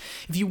really is.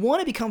 If you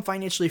want to become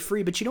financially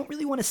free, but you don't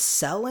really want to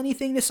sell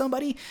anything to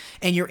somebody,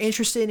 and you're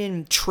interested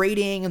in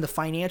trading in the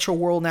financial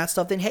world and that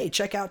stuff, then hey,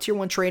 check out Tier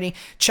 1 Trading,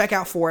 check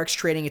out Forex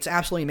Trading. It's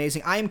absolutely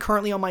amazing. I am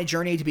currently on my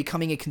journey to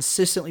becoming a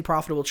consistently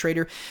profitable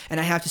trader,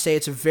 and I have to say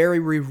it's a very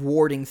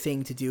rewarding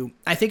thing to do.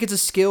 I think it's a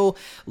skill,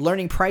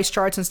 learning price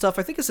charts and stuff.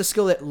 I think it's a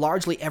skill that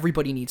largely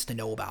everybody needs to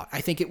know about.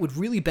 I think it would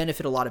really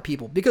benefit a lot of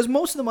people because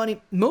most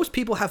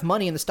people have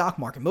money in the stock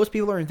market. Most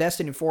people are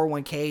invested in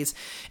 401ks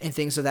and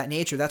things of that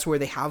nature. That's where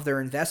they have their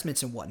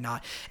investments and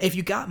whatnot. If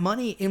you got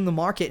money in the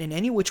market in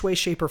any which way,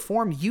 shape, or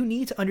form, you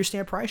need to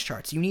understand price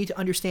charts. You need to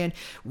understand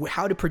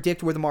how to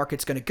predict where the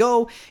market's going to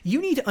go. You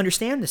need to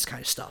understand this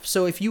kind of stuff.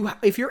 So if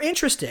you're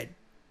interested,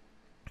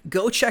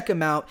 go check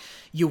them out.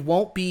 You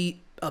won't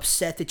be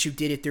upset that you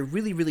did it. They're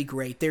really, really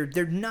great.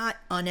 They're not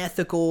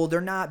unethical. They're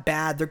not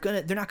bad.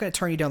 They're not gonna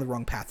turn you down the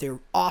wrong path. They're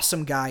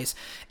awesome guys,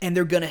 and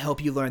they're gonna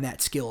help you learn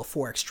that skill of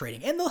Forex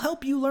trading, and they'll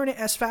help you learn it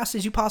as fast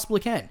as you possibly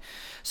can.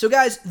 So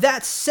guys,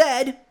 that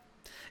said,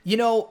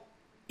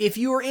 if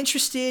you are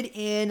interested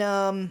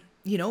in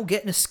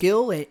getting a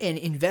skill and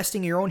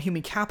investing in your own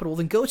human capital,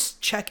 then go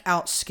check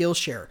out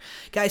Skillshare.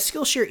 Guys,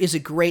 Skillshare is a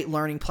great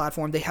learning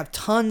platform. They have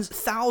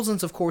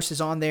thousands of courses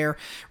on there,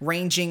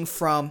 ranging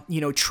from,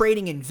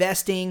 trading,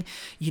 investing,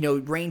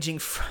 ranging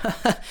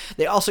from,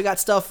 they also got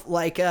stuff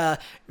like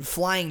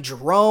flying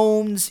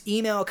drones,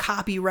 email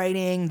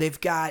copywriting.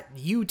 They've got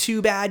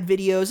YouTube ad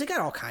videos. They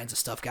got all kinds of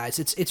stuff, guys.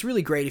 It's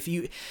really great.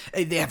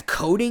 They have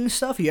coding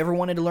stuff. If you ever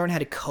wanted to learn how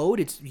to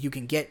code, you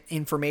can get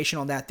information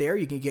on that there.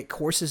 You can get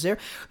courses there.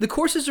 The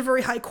courses are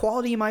very high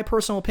quality in my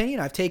personal opinion.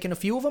 I've taken a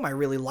few of them. I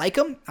really like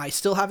them. I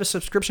still have a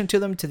subscription to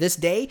them to this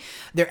day.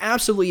 They're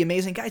absolutely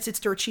amazing. Guys, it's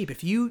dirt cheap.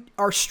 If you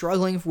are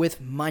struggling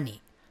with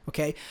money,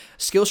 okay,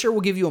 Skillshare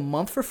will give you a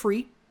month for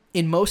free.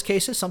 In most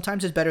cases,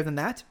 sometimes it's better than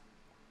that.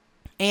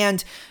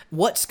 And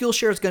what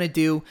Skillshare is going to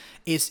do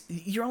is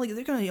they're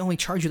going to only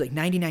charge you like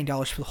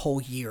 $99 for the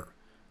whole year,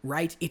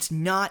 right? It's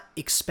not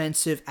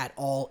expensive at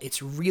all.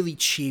 It's really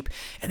cheap,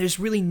 and there's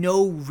really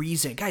no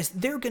reason. Guys,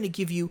 they're going to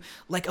give you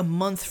like a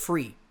month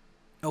free,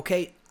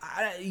 okay?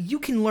 You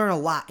can learn a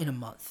lot in a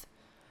month.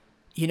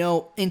 You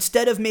know,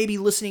 instead of maybe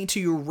listening to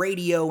your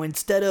radio,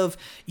 instead of,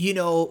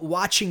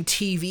 watching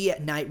TV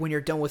at night when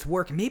you're done with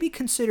work, maybe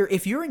consider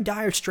if you're in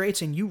dire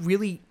straits and you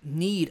really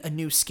need a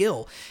new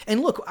skill. And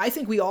look, I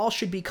think we all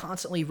should be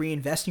constantly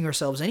reinvesting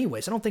ourselves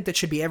anyways. I don't think that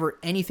should be ever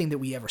anything that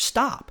we ever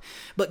stop.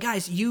 But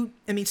guys,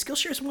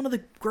 Skillshare is one of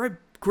the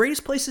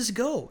greatest places to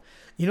go.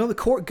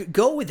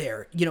 Go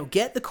there,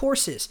 get the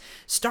courses,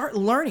 start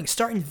learning,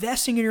 start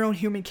investing in your own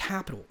human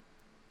capital.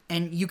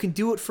 And you can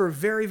do it for a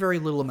very, very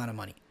little amount of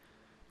money.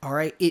 All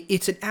right,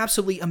 it's an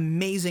absolutely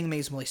amazing,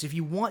 amazing place. If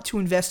you want to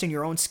invest in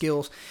your own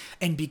skills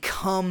and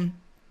become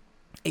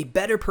a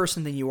better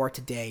person than you are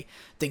today,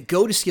 then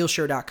go to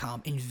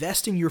Skillshare.com,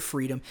 invest in your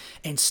freedom,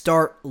 and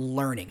start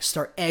learning.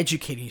 Start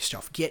educating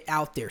yourself. Get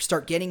out there.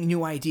 Start getting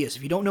new ideas.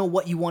 If you don't know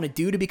what you want to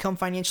do to become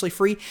financially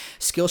free,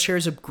 Skillshare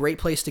is a great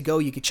place to go.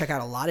 You can check out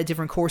a lot of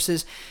different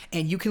courses,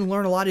 and you can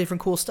learn a lot of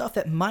different cool stuff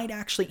that might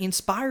actually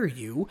inspire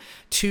you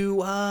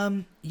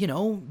to,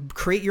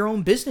 create your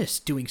own business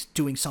doing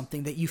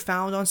something that you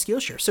found on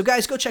Skillshare. So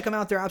guys, go check them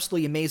out. They're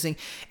absolutely amazing.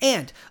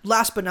 And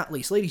last but not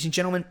least, ladies and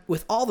gentlemen,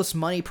 with all this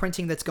money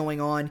printing that's going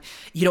on,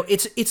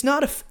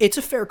 it's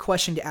a fair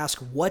question to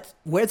ask,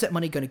 where's that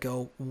money going to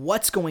go?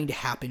 What's going to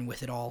happen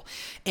with it all?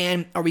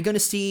 And are we going to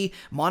see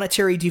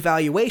monetary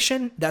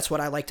devaluation? That's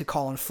what I like to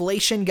call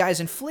inflation. Guys,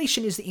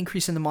 inflation is the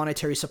increase in the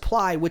monetary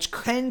supply, which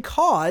can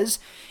cause,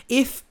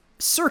 if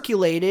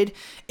circulated,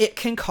 it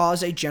can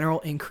cause a general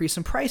increase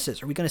in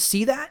prices. Are we going to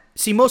see that?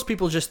 See, most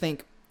people just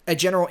think a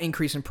general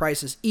increase in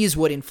prices is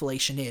what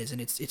inflation is, and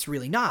it's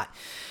really not.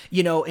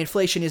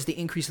 Inflation is the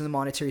increase in the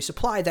monetary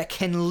supply that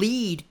can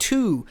lead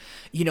to,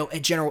 a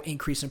general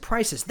increase in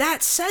prices.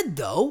 That said,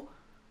 though,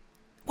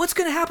 what's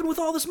going to happen with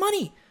all this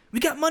money?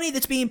 We got money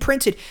that's being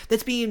printed,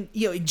 that's being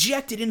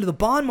injected into the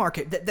bond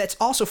market, that's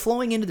also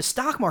flowing into the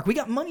stock market. We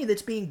got money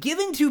that's being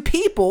given to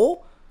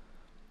people,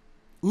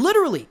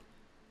 literally.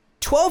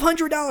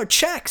 $1,200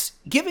 checks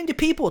given to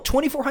people,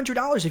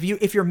 $2,400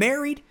 if you're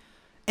married,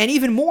 and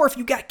even more if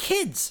you got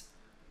kids.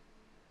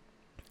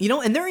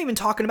 And they're even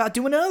talking about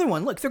doing another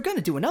one. Look, they're going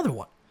to do another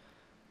one.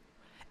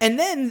 And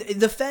then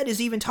the Fed is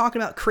even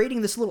talking about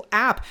creating this little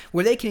app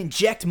where they can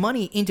inject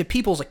money into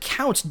people's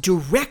accounts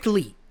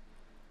directly.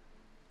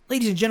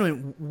 Ladies and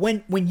gentlemen,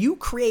 when you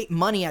create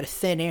money out of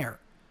thin air,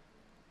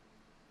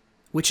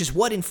 which is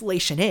what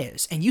inflation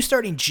is, and you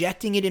start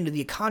injecting it into the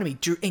economy,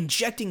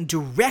 injecting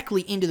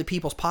directly into the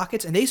people's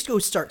pockets, and they just go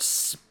start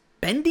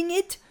spending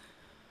it,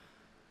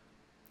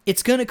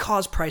 it's going to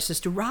cause prices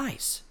to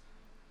rise.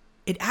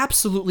 It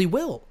absolutely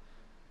will.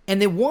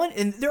 And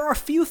there are a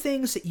few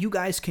things that you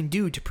guys can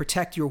do to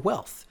protect your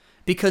wealth.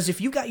 Because if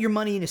you got your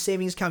money in a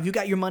savings account, if you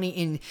got your money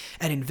in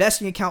an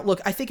investing account,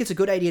 look, I think it's a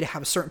good idea to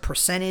have a certain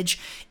percentage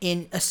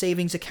in a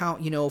savings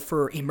account,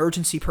 for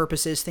emergency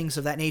purposes, things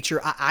of that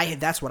nature.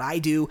 That's what I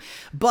do.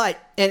 But,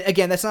 and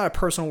again, that's not a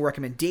personal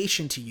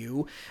recommendation to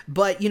you,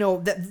 but,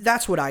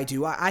 that's what I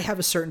do. I have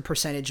a certain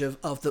percentage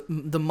of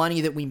the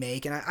money that we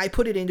make, and I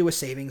put it into a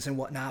savings and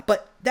whatnot.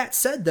 But that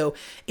said, though,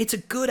 it's a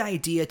good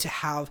idea to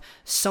have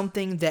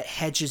something that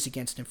hedges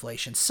against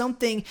inflation,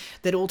 something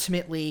that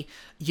ultimately,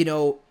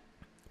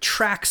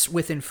 tracks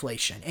with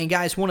inflation. And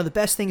guys, one of the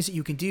best things that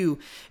you can do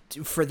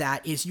for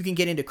that is you can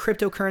get into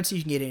cryptocurrency,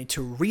 you can get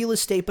into real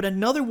estate, but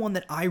another one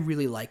that I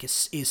really like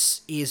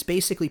is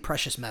basically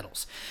precious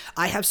metals.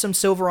 I have some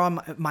silver on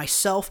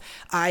myself.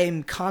 I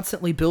am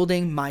constantly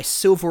building my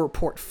silver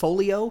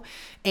portfolio,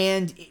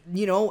 and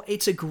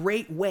it's a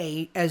great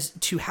way as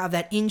to have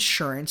that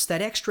insurance,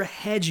 that extra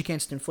hedge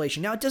against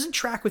inflation. Now, it doesn't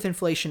track with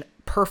inflation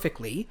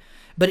perfectly,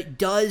 but it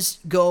does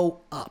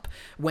go up.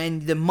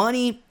 When the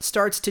money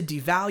starts to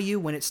devalue,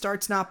 when it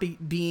starts not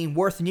being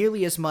worth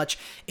nearly as much,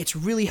 it's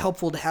really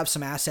helpful to have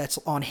some assets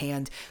on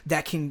hand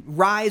that can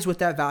rise with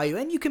that value,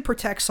 and you can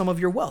protect some of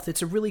your wealth.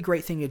 It's a really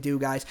great thing to do,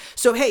 guys.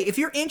 So, hey, if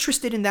you're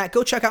interested in that,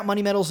 go check out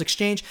Money Metals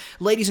Exchange.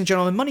 Ladies and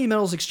gentlemen, Money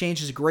Metals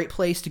Exchange is a great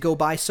place to go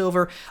buy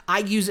silver. I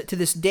use it to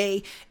this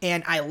day,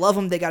 and I love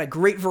them. They got a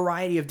great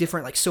variety of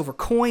different silver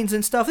coins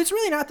and stuff. It's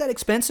really not that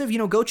expensive.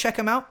 Go check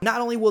them out.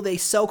 Not only will they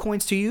sell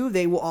coins to you,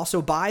 they will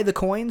also buy the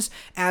coins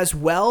as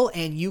well,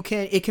 and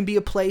it can be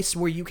a place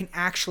where you can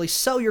actually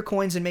sell your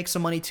coins and make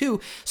some money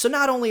too. So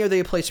not only are they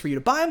a place for you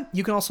to buy them,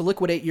 you can also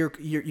liquidate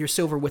your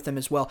silver with them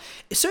as well.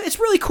 So it's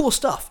really cool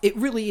stuff. It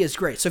really is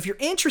great. So if you're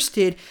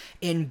interested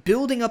in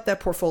building up that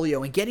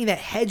portfolio and getting that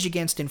hedge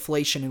against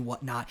inflation and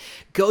whatnot,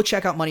 go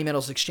check out Money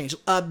Metals Exchange.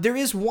 There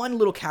is one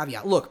little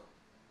caveat. Look,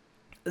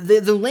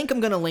 The link I'm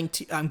going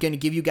to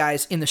give you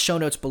guys in the show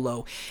notes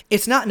below,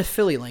 it's not an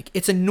affiliate link.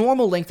 It's a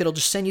normal link that'll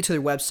just send you to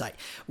their website.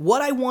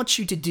 What I want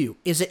you to do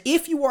is that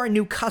if you are a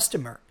new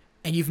customer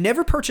and you've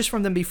never purchased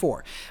from them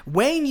before,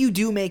 when you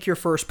do make your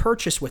first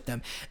purchase with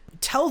them,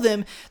 tell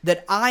them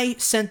that I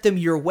sent them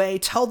your way.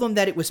 Tell them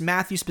that it was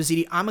Matthew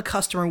Spazzini. I'm a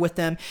customer with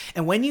them.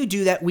 And when you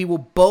do that, we will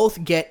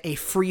both get a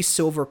free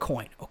silver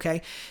coin,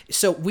 okay?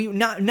 So we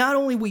not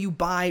only will you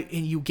buy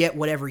and you get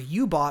whatever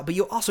you bought, but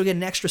you'll also get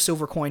an extra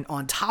silver coin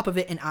on top of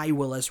it, and I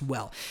will as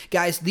well.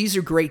 Guys, these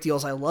are great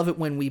deals. I love it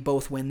when we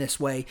both win this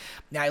way.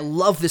 I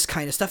love this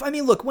kind of stuff. I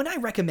mean, look, when I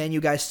recommend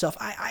you guys stuff,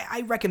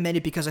 I recommend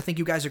it because I think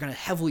you guys are going to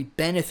heavily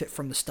benefit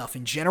from the stuff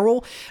in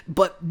general.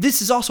 But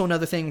this is also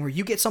another thing where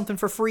you get something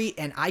for free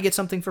and I get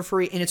something for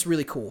free, and it's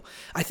really cool.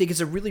 I think it's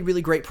a really,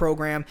 really great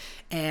program,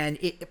 and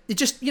it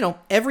just,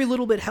 every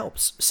little bit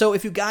helps. So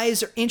if you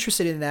guys are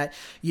interested in that,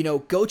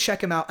 go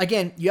check them out.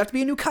 Again, you have to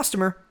be a new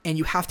customer, and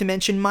you have to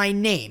mention my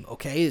name,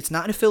 okay? It's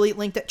not an affiliate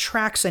link that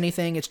tracks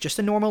anything. It's just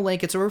a normal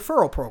link. It's a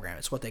referral program.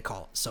 It's what they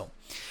call it. So,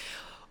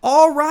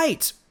 all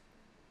right.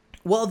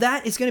 Well,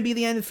 that is going to be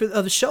the end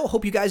of the show.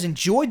 Hope you guys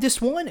enjoyed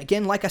this one.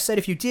 Again, like I said,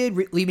 if you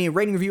did, leave me a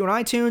rating review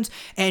on iTunes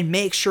and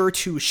make sure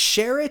to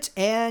share it.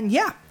 And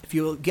yeah, if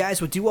you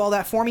guys would do all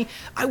that for me,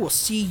 I will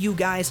see you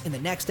guys in the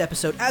next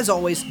episode. As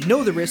always,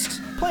 know the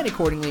risks, plan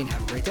accordingly, and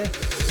have a great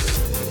day.